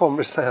 Vad kommer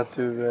det sig att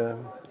du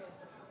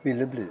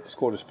ville bli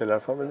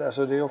skådespelare?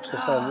 Alltså det är också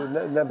så här,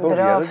 när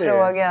började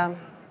det?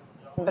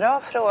 Bra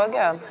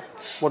fråga.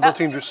 Var det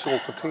någonting du såg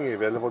på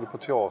tv eller var du på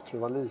teater när du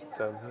var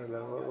liten? Eller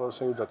var det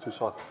som gjorde att du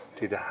sa att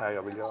det är det här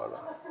jag vill göra?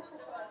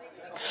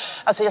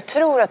 Alltså jag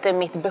tror att det är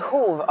mitt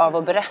behov av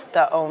att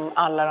berätta om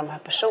alla de här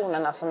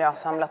personerna som jag har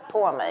samlat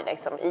på mig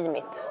liksom, i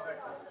mitt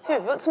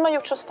huvud som har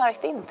gjort så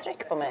starkt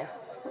intryck på mig.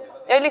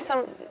 Jag är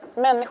liksom,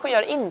 människor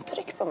gör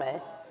intryck på mig.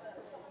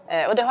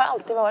 Och det har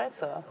alltid varit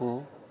så.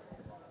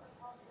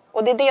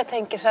 Och det är det jag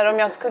tänker så här, om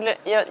jag skulle...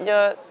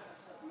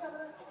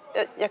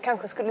 Jag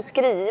kanske skulle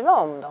skriva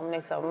om dem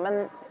liksom,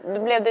 men då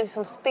blev det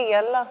liksom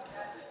spela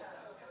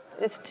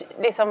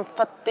liksom,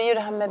 för att det är ju det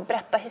här med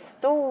berätta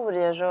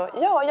historier och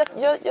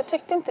jag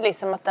tyckte inte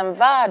liksom att den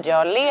värld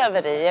jag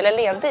lever i eller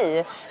levde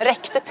i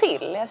räckte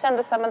till. Jag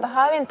kände så här, men det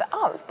här är inte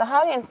allt. Det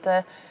här är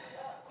inte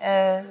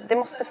det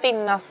måste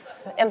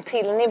finnas en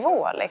till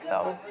nivå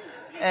liksom.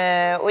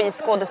 Och i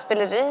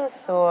skådespeleri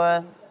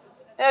så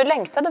jag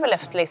längtade väl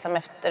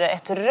efter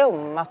ett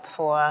rum att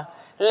få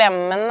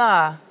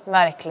lämna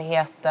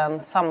verkligheten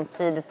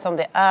samtidigt som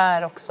det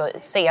är också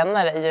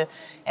senare ju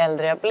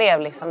äldre jag blev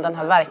liksom den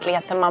här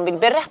verkligheten man vill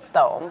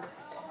berätta om.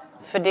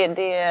 För det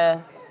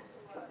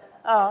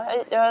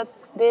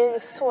är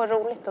så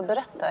roligt att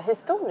berätta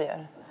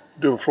historier.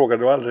 Du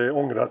frågade du aldrig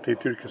ångrat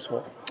ditt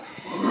yrkesval?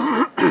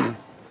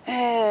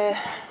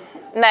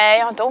 Nej,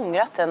 jag har inte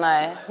ångrat det,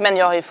 nej. Men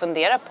jag har ju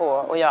funderat på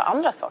att göra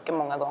andra saker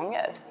många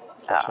gånger.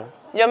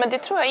 Ja, men det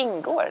tror jag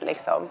ingår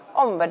liksom.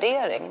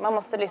 Omvärdering. Man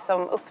måste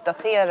liksom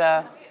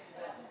uppdatera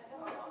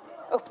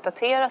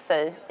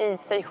sig i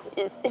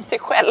sig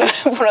själv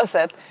på något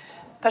sätt.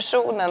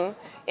 Personen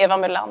Eva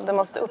Melander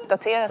måste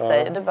uppdatera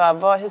sig. Du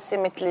bara, hur ser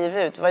mitt liv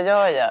ut? Vad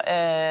gör jag?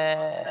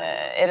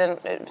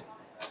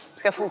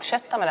 Ska jag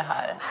fortsätta med det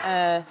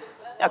här?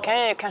 Jag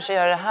kan ju kanske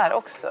göra det här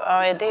också.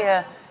 Ja, är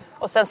det...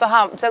 Och sen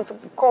så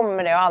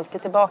kommer det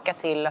alltid tillbaka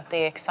till att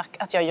det är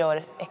att jag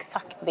gör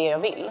exakt det jag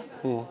vill.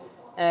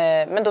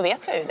 Men då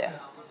vet jag ju det.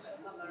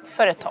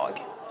 för ett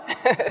tag.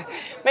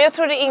 Men jag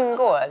tror det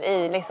ingår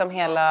i liksom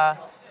hela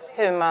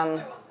hur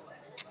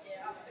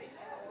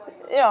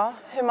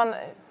man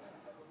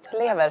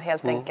lever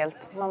helt enkelt.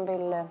 Man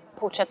vill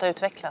fortsätta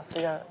utvecklas.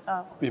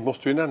 Ja. Vi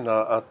måste ju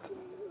nämna att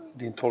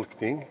din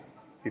tolkning,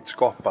 ditt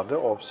skapande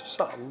av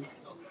Susanne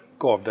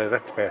gav dig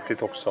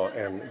rättmätigt också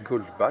en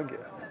Guldbagge.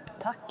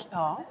 Tack.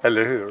 Ja.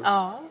 Eller hur?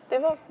 Ja, det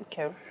var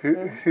kul.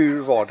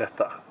 Hur var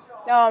detta?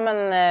 Ja,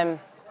 men...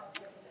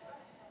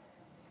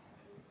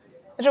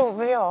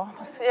 Ja.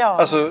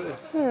 Alltså,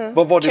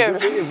 vad var det,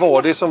 kul.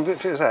 var det som...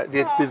 Så här, det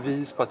är ett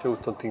bevis på att jag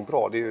gjort någonting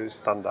bra. Det är ju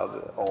standard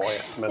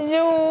A1. Men...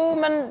 Jo,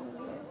 men...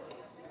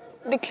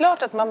 Det är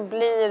klart att man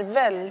blir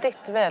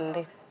väldigt,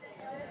 väldigt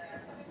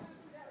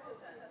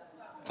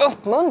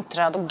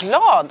uppmuntrad och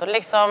glad och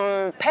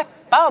liksom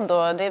peppad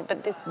och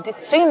det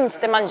syns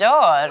det man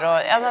gör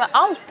och jag menar,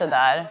 allt det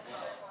där.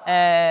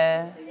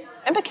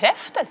 En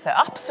bekräftelse,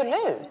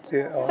 absolut.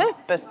 Ja.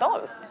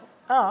 Superstolt.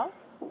 Ja.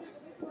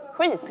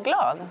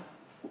 Skitglad.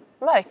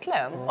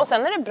 Verkligen. Och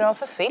sen är det bra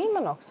för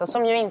filmen också,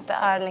 som ju inte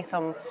är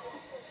liksom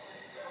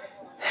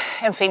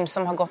en film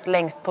som har gått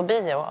längst på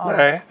bio.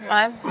 Nej.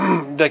 Nej.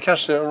 Det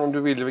kanske, om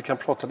du vill, vi kan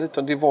prata lite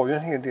om. Det var ju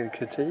en hel del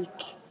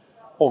kritik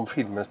om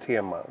filmens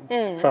tema.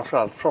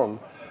 Framförallt från,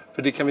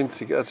 för det kan vi inte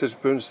se, alltså,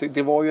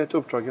 det var ju ett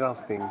Uppdrag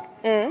granskning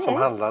som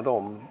handlade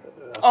om,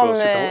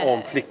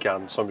 om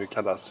flickan som ju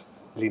kallas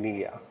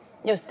Linnea.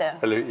 Just det.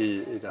 Eller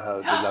i den här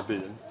lilla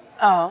byn.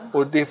 Ja.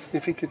 Och det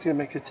fick ju till och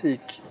med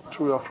kritik,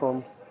 tror jag,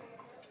 från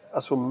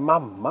alltså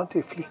mamman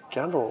till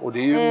flickan då. Och det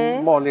är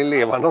ju Malin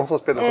Levanon som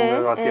spelar, som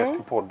har varit gäst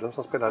i podden,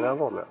 som spelar den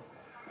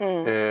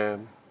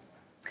rollen.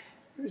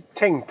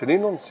 Tänkte ni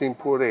någonsin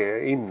på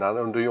det innan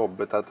under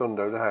jobbet, att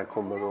undra hur det här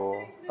kommer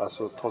att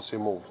alltså, tas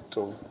emot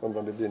och undra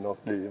om det blir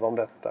något liv om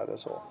detta eller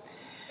så?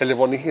 Eller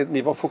var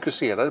ni var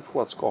fokuserade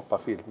på att skapa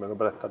filmen och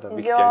berätta den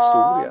viktiga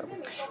historien?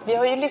 Vi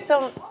har ju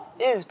liksom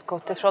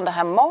utgått ifrån det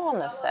här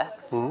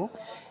manuset.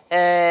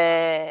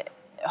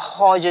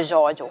 Har ju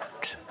jag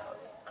gjort.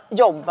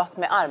 Jobbat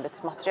med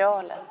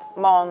arbetsmaterialet,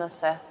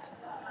 manuset.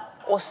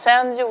 Och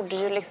sen gjorde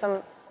ju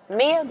liksom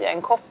media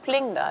en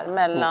koppling där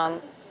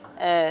mellan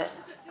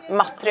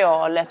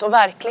materialet och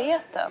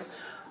verkligheten.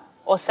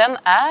 Och sen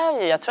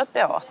är ju, jag tror att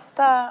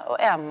Beata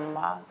och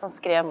Emma som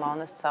skrev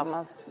manus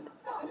tillsammans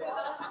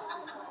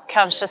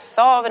kanske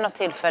sa vid något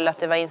tillfälle att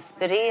det var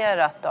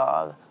inspirerat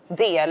av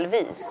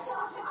delvis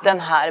den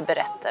här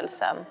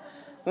berättelsen.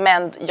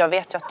 Men jag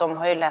vet ju att de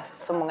har ju läst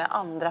så många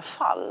andra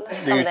fall.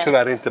 Det är ju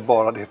tyvärr inte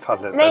bara det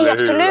fallet. Nej, eller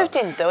absolut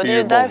hur? inte. Och det är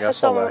ju därför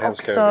som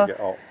också...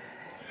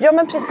 Ja,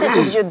 men precis.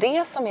 Och det är ju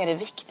det som är det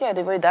viktiga.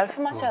 Det var ju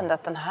därför man kände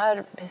att den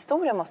här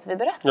historien måste vi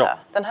berätta. Ja.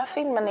 Den här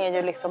filmen är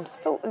ju liksom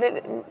så...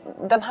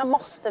 Den här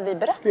måste vi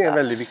berätta. Det är en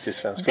väldigt viktig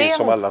svensk film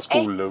som alla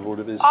skolor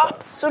borde visa.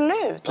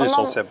 Absolut. Precis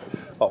som Sebbe.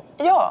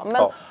 Ja, men...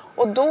 Ja.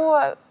 Och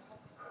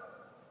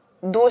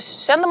då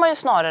kände man ju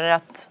snarare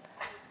att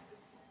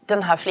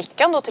den här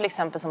flickan då till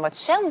exempel, som var ett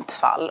känt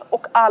fall,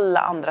 och alla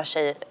andra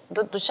tjejer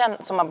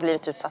som har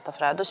blivit utsatta för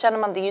det här, då känner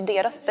man det är ju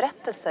deras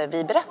berättelse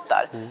vi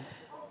berättar.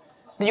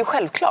 Det är ju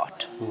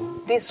självklart.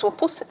 Det är så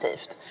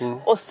positivt.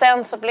 Och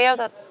sen så blev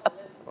det att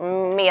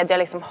media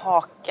liksom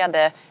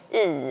hakade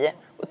i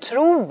och,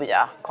 tror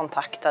jag,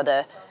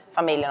 kontaktade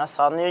familjen och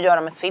sa, nu gör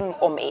de en film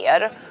om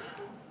er.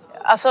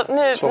 Alltså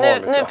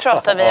nu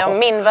pratar vi om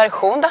min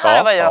version, det här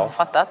är vad jag har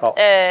fattat.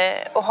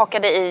 Och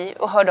hakade i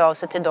och hörde av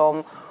sig till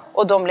dem.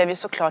 Och de blev ju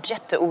såklart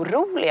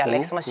jätteoroliga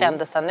liksom, och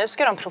kände att nu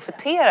ska de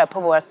profitera på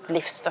vårt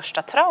livs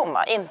största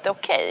trauma. Inte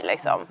okej,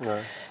 liksom.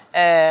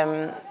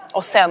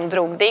 Och sen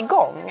drog det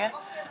igång.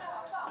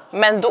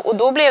 Men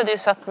då blev det ju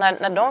så att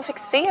när de fick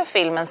se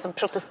filmen så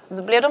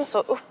blev de så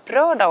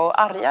upprörda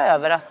och arga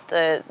över att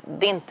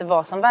det inte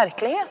var som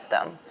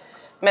verkligheten.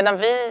 Medan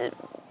vi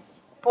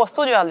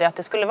påstod ju aldrig att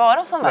det skulle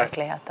vara som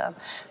verkligheten.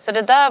 Så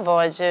det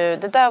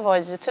där var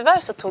ju tyvärr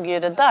så tog ju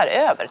det där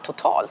över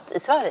totalt i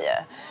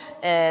Sverige.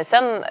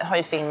 Sen har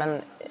ju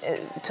filmen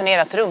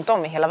turnerat runt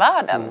om i hela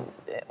världen.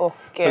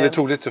 Men det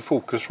tog lite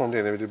fokus från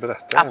det när vi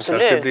berättade.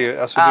 Absolut. Det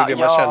är det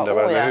man kände,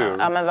 eller hur?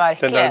 Ja, men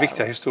verkligen. Den där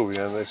viktiga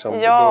historien. Liksom,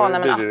 ja,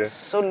 men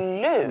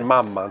absolut.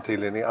 Mamman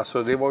till en.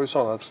 Alltså det var ju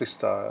sådana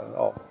trista...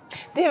 Ja.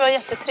 Det var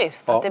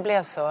jättetrist att det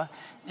blev så.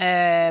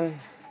 Men,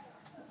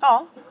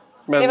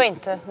 det var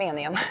inte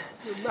meningen.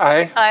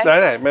 Nej,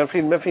 men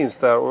filmen finns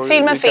där. Och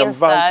filmen finns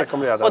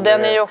där. Och,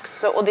 den är ju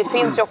också, och det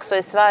finns ju också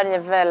i Sverige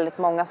väldigt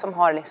många som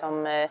har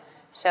liksom,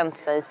 känt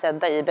sig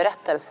sedda i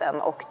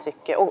berättelsen.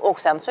 Och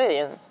sen så är det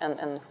ju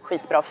en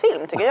skitbra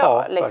film, tycker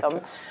jag. Liksom,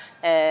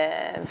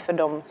 för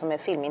de som är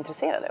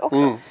filmintresserade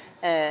också.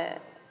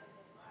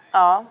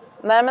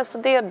 Nej, men så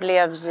det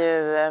blev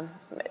ju...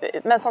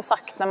 Men som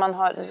sagt, när man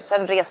har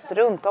sen rest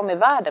runt om i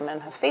världen med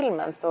den här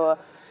filmen så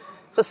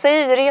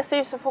reser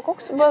ju så folk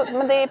också,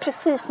 men det är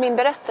precis min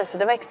berättelse,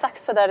 det var exakt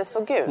så där det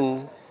såg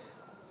ut.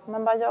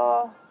 Man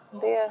bara,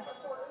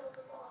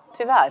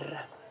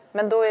 tyvärr.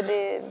 Men då är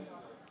det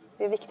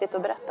är viktigt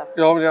att berätta.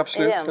 Ja, men det är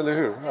absolut, igen. Eller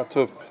hur? Att ta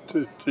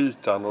upp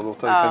ytan och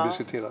låta det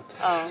diskuteras.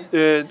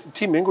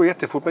 Timmen går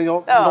jättefort, men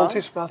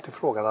någonting som jag alltid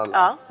frågar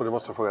alla, och det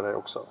måste jag fråga dig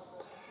också.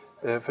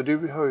 För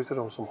du hör ju till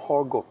de som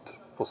har gått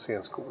på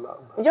scenskolan.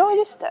 Ja,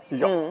 just det.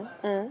 Ja.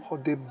 Har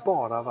det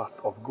bara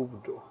varit av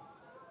godo?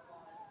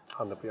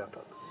 Handen på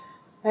hjärtat.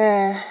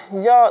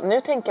 Ja,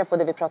 nu tänker jag på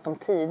det vi pratade om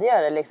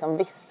tidigare. Liksom,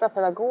 vissa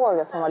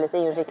pedagoger som var lite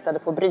inriktade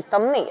på att bryta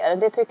ner.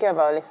 Det tycker jag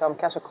var, liksom,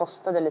 kanske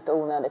kostade lite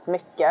onödigt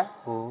mycket.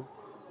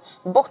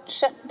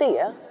 Bortsett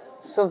det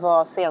så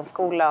var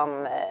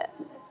scenskolan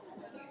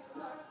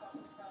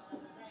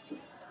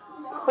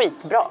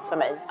skitbra för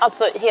mig.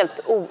 Alltså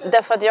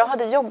därför att jag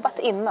hade jobbat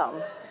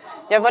innan.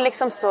 Jag var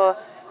liksom så...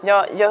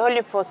 Jag höll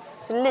ju på att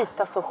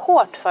slita så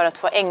hårt för att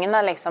få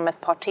ägna liksom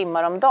ett par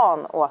timmar om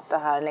dagen åt det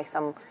här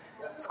liksom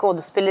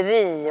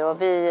skådespeleri. Och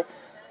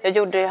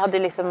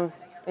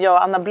jag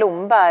och Anna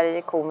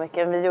Blomberg,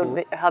 komikern,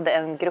 vi hade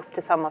en grupp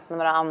tillsammans med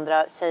några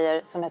andra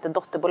tjejer som hette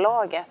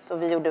Dotterbolaget.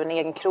 Och vi gjorde en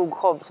egen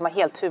krogshow som var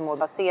helt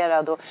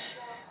humorbaserad och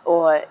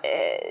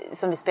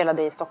som vi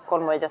spelade i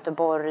Stockholm och i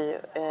Göteborg,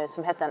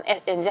 som hette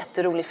en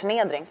jätterolig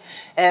förnedring.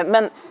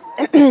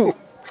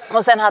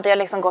 Och sen hade jag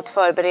liksom gått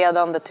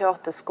förberedande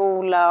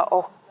teaterskola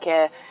och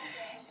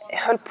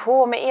höll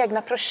på med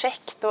egna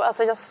projekt. Och,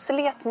 alltså jag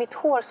slet mitt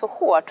hår så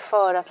hårt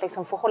för att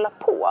liksom få hålla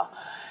på.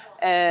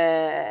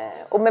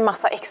 Och med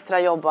massa extra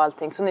jobb och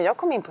allting. Så när jag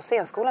kom in på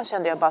scenskolan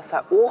kände jag bara så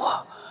här,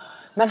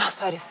 men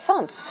alltså är det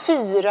sant?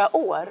 4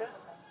 år?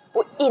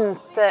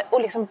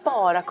 Och liksom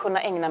bara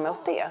kunna ägna mig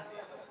åt det.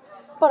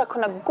 Bara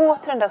kunna gå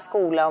till den där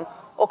skolan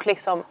och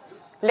liksom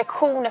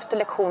lektion efter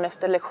lektion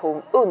efter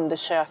lektion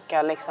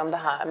undersöka liksom det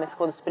här med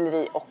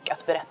skådespeleri och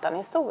att berätta en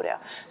historia.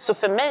 Så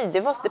för mig,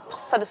 det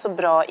passade så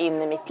bra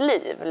in i mitt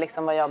liv,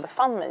 liksom var jag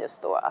befann mig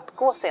just då, att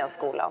gå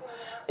scenskolan.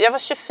 Jag var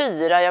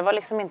 24,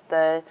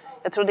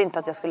 jag trodde inte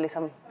att jag skulle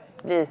liksom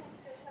bli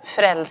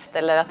frälst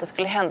eller att det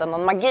skulle hända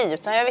någon magi,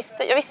 utan jag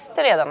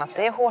visste redan att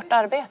det är hårt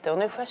arbete och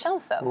nu får jag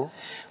chansen.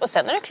 Och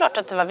sen är det klart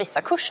att det var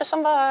vissa kurser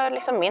som var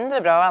liksom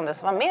mindre bra och andra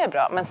som var mer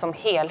bra, men som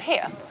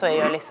helhet så är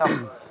jag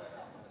liksom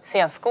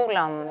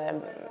scenskolan,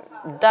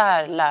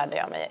 där lärde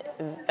jag mig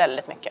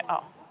väldigt mycket.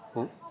 Ja.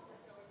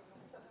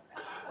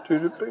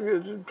 Du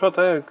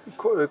pratar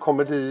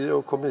komedi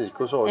och komik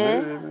och så.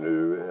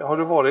 Nu har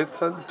det varit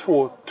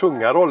 2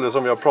 tunga roller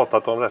som vi har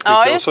pratat om rätt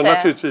mycket. Och så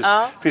naturligtvis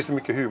finns det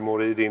mycket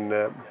humor i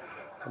din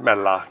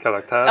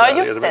Mella-karaktär. Ja,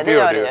 just det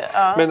gör det ju.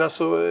 Ja. Men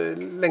alltså,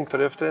 längtar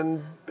du efter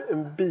en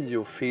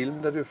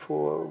biofilm där du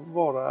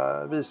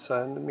får visa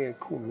en mer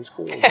komisk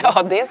roll?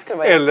 Ja, det skulle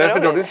vara eller, jätteroligt. för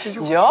det har du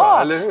inte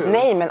gjort, eller hur?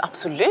 Nej, men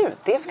absolut.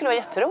 Det skulle vara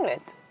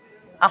jätteroligt.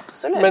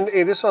 Absolut. Men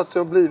är det så att det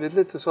har blivit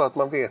lite så att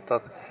man vet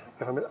att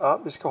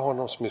vi ska ha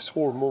någon som är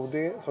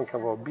svårmodig, som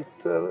kan vara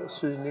bitter,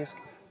 cynisk.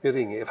 Vi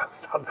ringer Eva.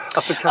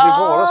 Alltså kan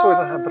det vara så i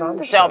den här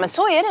branschen? Ja, men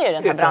så är det ju i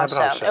den här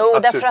branschen.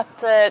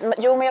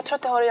 Men jag tror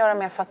att det har att göra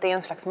med för att det är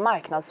en slags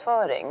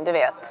marknadsföring, du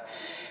vet.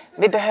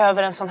 Vi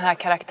behöver en sån här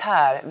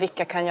karaktär.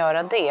 Vilka kan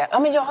göra det? Ja,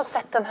 men jag har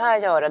sett den här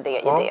göra det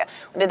i det.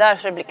 Och det är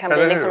därför det kan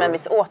bli liksom en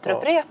viss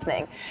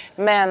återupprepning.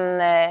 Ja. Men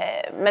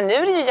nu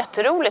är det ju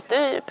jätteroligt. Det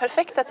är ju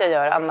perfekt att jag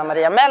gör Anna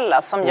Maria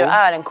Mella som ju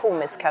är en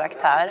komisk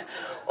karaktär.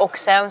 Och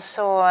sen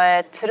så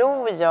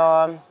tror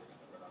jag...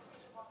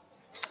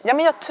 Ja,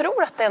 men jag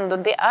tror att ändå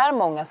det är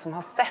många som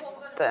har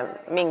sett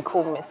min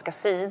komiska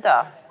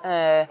sida.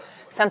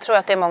 Sen tror jag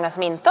att det är många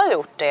som inte har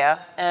gjort det.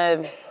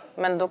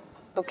 Men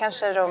då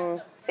kanske de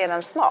ser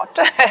den snart.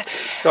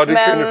 Ja, det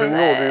är kul, för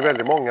nu når du ju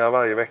väldigt många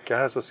varje vecka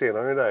här, så ser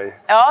de ju dig.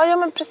 Ja,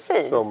 men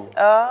precis. Som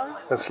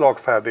en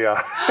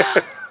slagfärdiga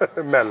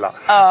Mella,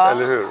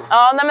 eller hur?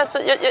 Ja, nej, men så,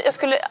 jag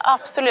skulle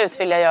absolut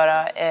vilja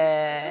göra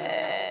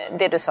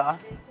det du sa.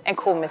 En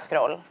komisk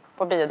roll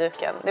på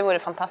bioduken. Det vore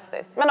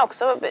fantastiskt. Men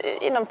också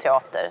inom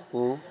teater.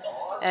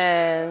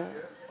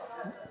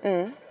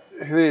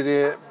 Hur är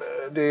det?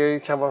 Det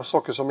kan vara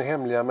saker som är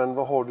hemliga, men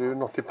vad har du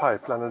något i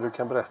pipeline du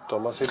kan berätta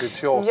om? Alltså, är det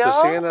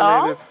teaterscen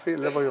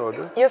eller vad gör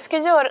du?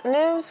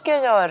 Nu ska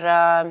jag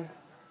göra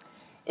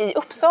i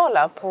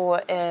Uppsala på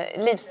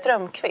Liv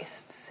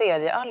Strömquists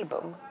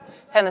seriealbum.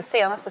 Hennes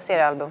senaste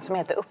seriealbum som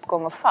heter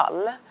Uppgång och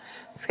fall.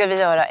 Ska vi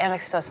göra en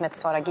regissör som heter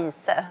Sara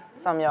Giese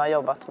som jag har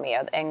jobbat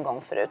med en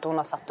gång förut. Hon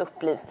har satt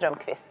upp Liv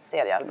Strömquists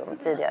seriealbum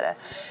tidigare.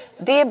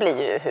 Det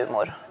blir ju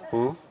humor,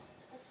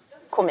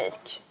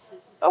 komik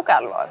och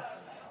allvar.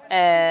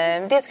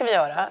 Det ska vi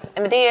göra.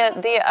 Men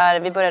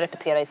vi börjar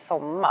repetera i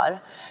sommar.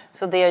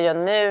 Så det jag gör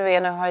nu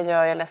är,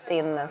 jag läst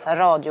in en så här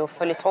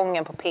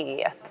radioföljetongen på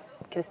P1.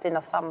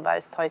 Kristina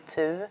Sandbergs Ta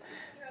itu,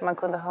 som man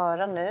kunde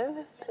höra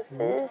nu.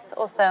 Precis.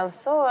 Och sen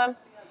så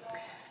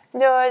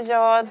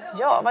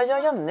gör vad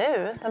gör jag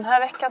nu? Den här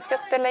veckan ska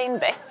jag spela in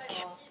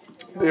Beck.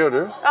 Det gör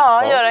du?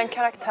 Ja, göra en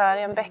karaktär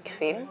i en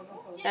Beck-film.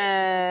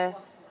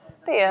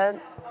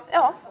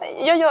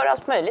 Jag gör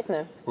allt möjligt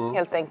nu,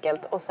 helt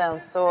enkelt. Och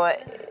sen så...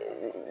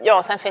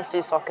 Ja, sen finns det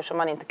ju saker som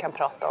man inte kan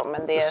prata om.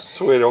 Men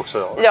så är det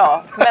också.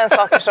 Ja, men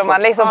saker som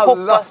man liksom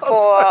hoppas på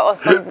och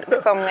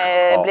som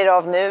blir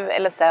av nu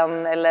eller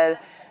sen.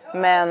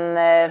 Men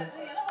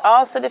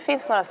så det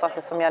finns några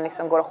saker som jag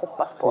liksom går och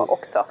hoppas på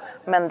också.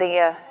 Men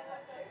det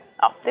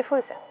får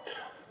vi se.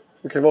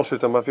 Vi kan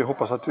avsluta med att vi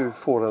hoppas att du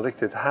får en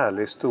riktigt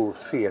härlig, stor,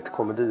 fet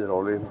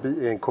komediroll i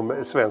en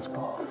svensk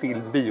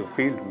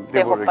biofilm.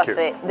 Det hoppas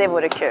vi. Det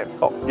vore kul.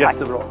 Ja,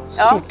 jättebra.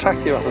 Stort tack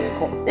Eva för att du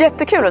kom.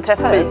 Jättekul att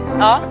träffa dig.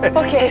 Ja,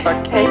 okej.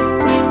 Tack. Hej.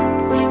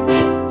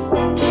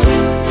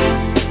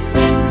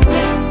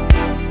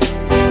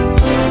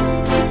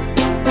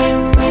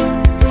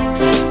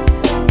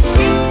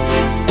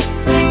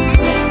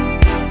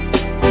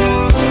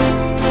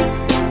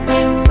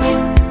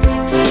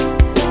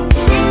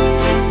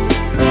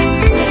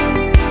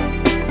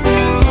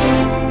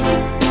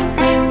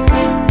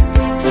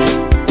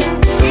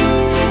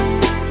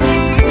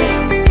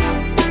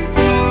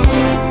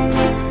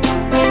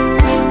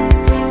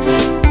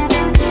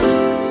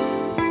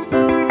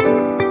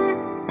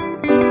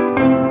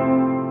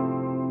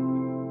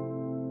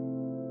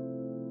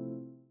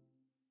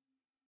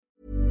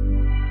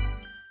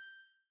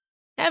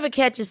 Ever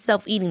catch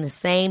yourself eating the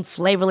same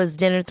flavorless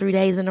dinner 3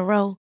 days in a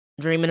row?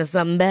 Dreaming of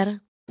something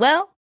better?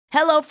 Well,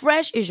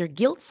 HelloFresh is your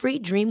guilt-free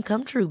dream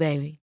come true,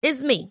 baby.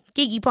 It's me,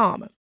 Keke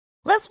Palmer.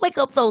 Let's wake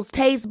up those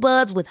taste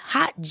buds with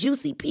hot,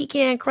 juicy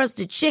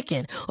pecan-crusted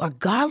chicken or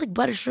garlic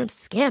butter shrimp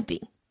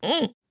scampi.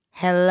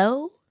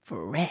 Hello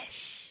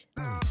Fresh.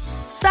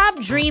 Stop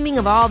dreaming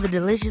of all the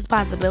delicious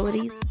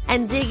possibilities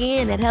and dig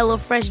in at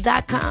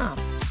HelloFresh.com.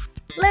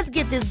 Let's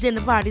get this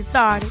dinner party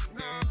started.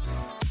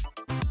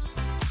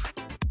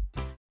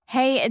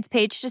 Hey, it's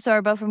Paige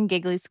DeSorbo from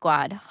Giggly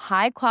Squad.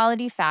 High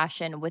quality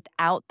fashion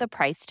without the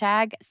price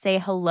tag. Say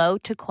hello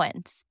to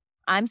Quince.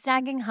 I'm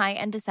snagging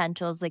high-end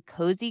essentials like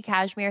cozy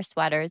cashmere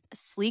sweaters,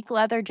 sleek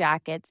leather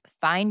jackets,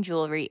 fine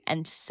jewelry,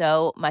 and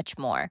so much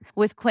more.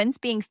 With Quince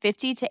being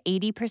 50 to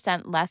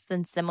 80% less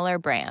than similar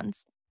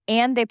brands.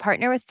 And they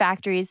partner with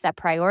factories that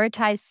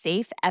prioritize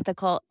safe,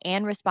 ethical,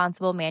 and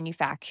responsible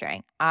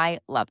manufacturing. I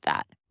love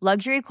that.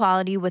 Luxury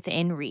quality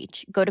within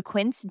reach. Go to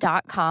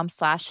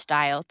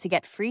quince.com/style to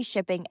get free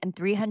shipping and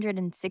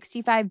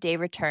 365-day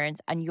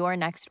returns on your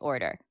next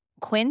order.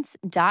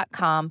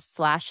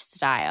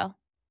 Quince.com/style.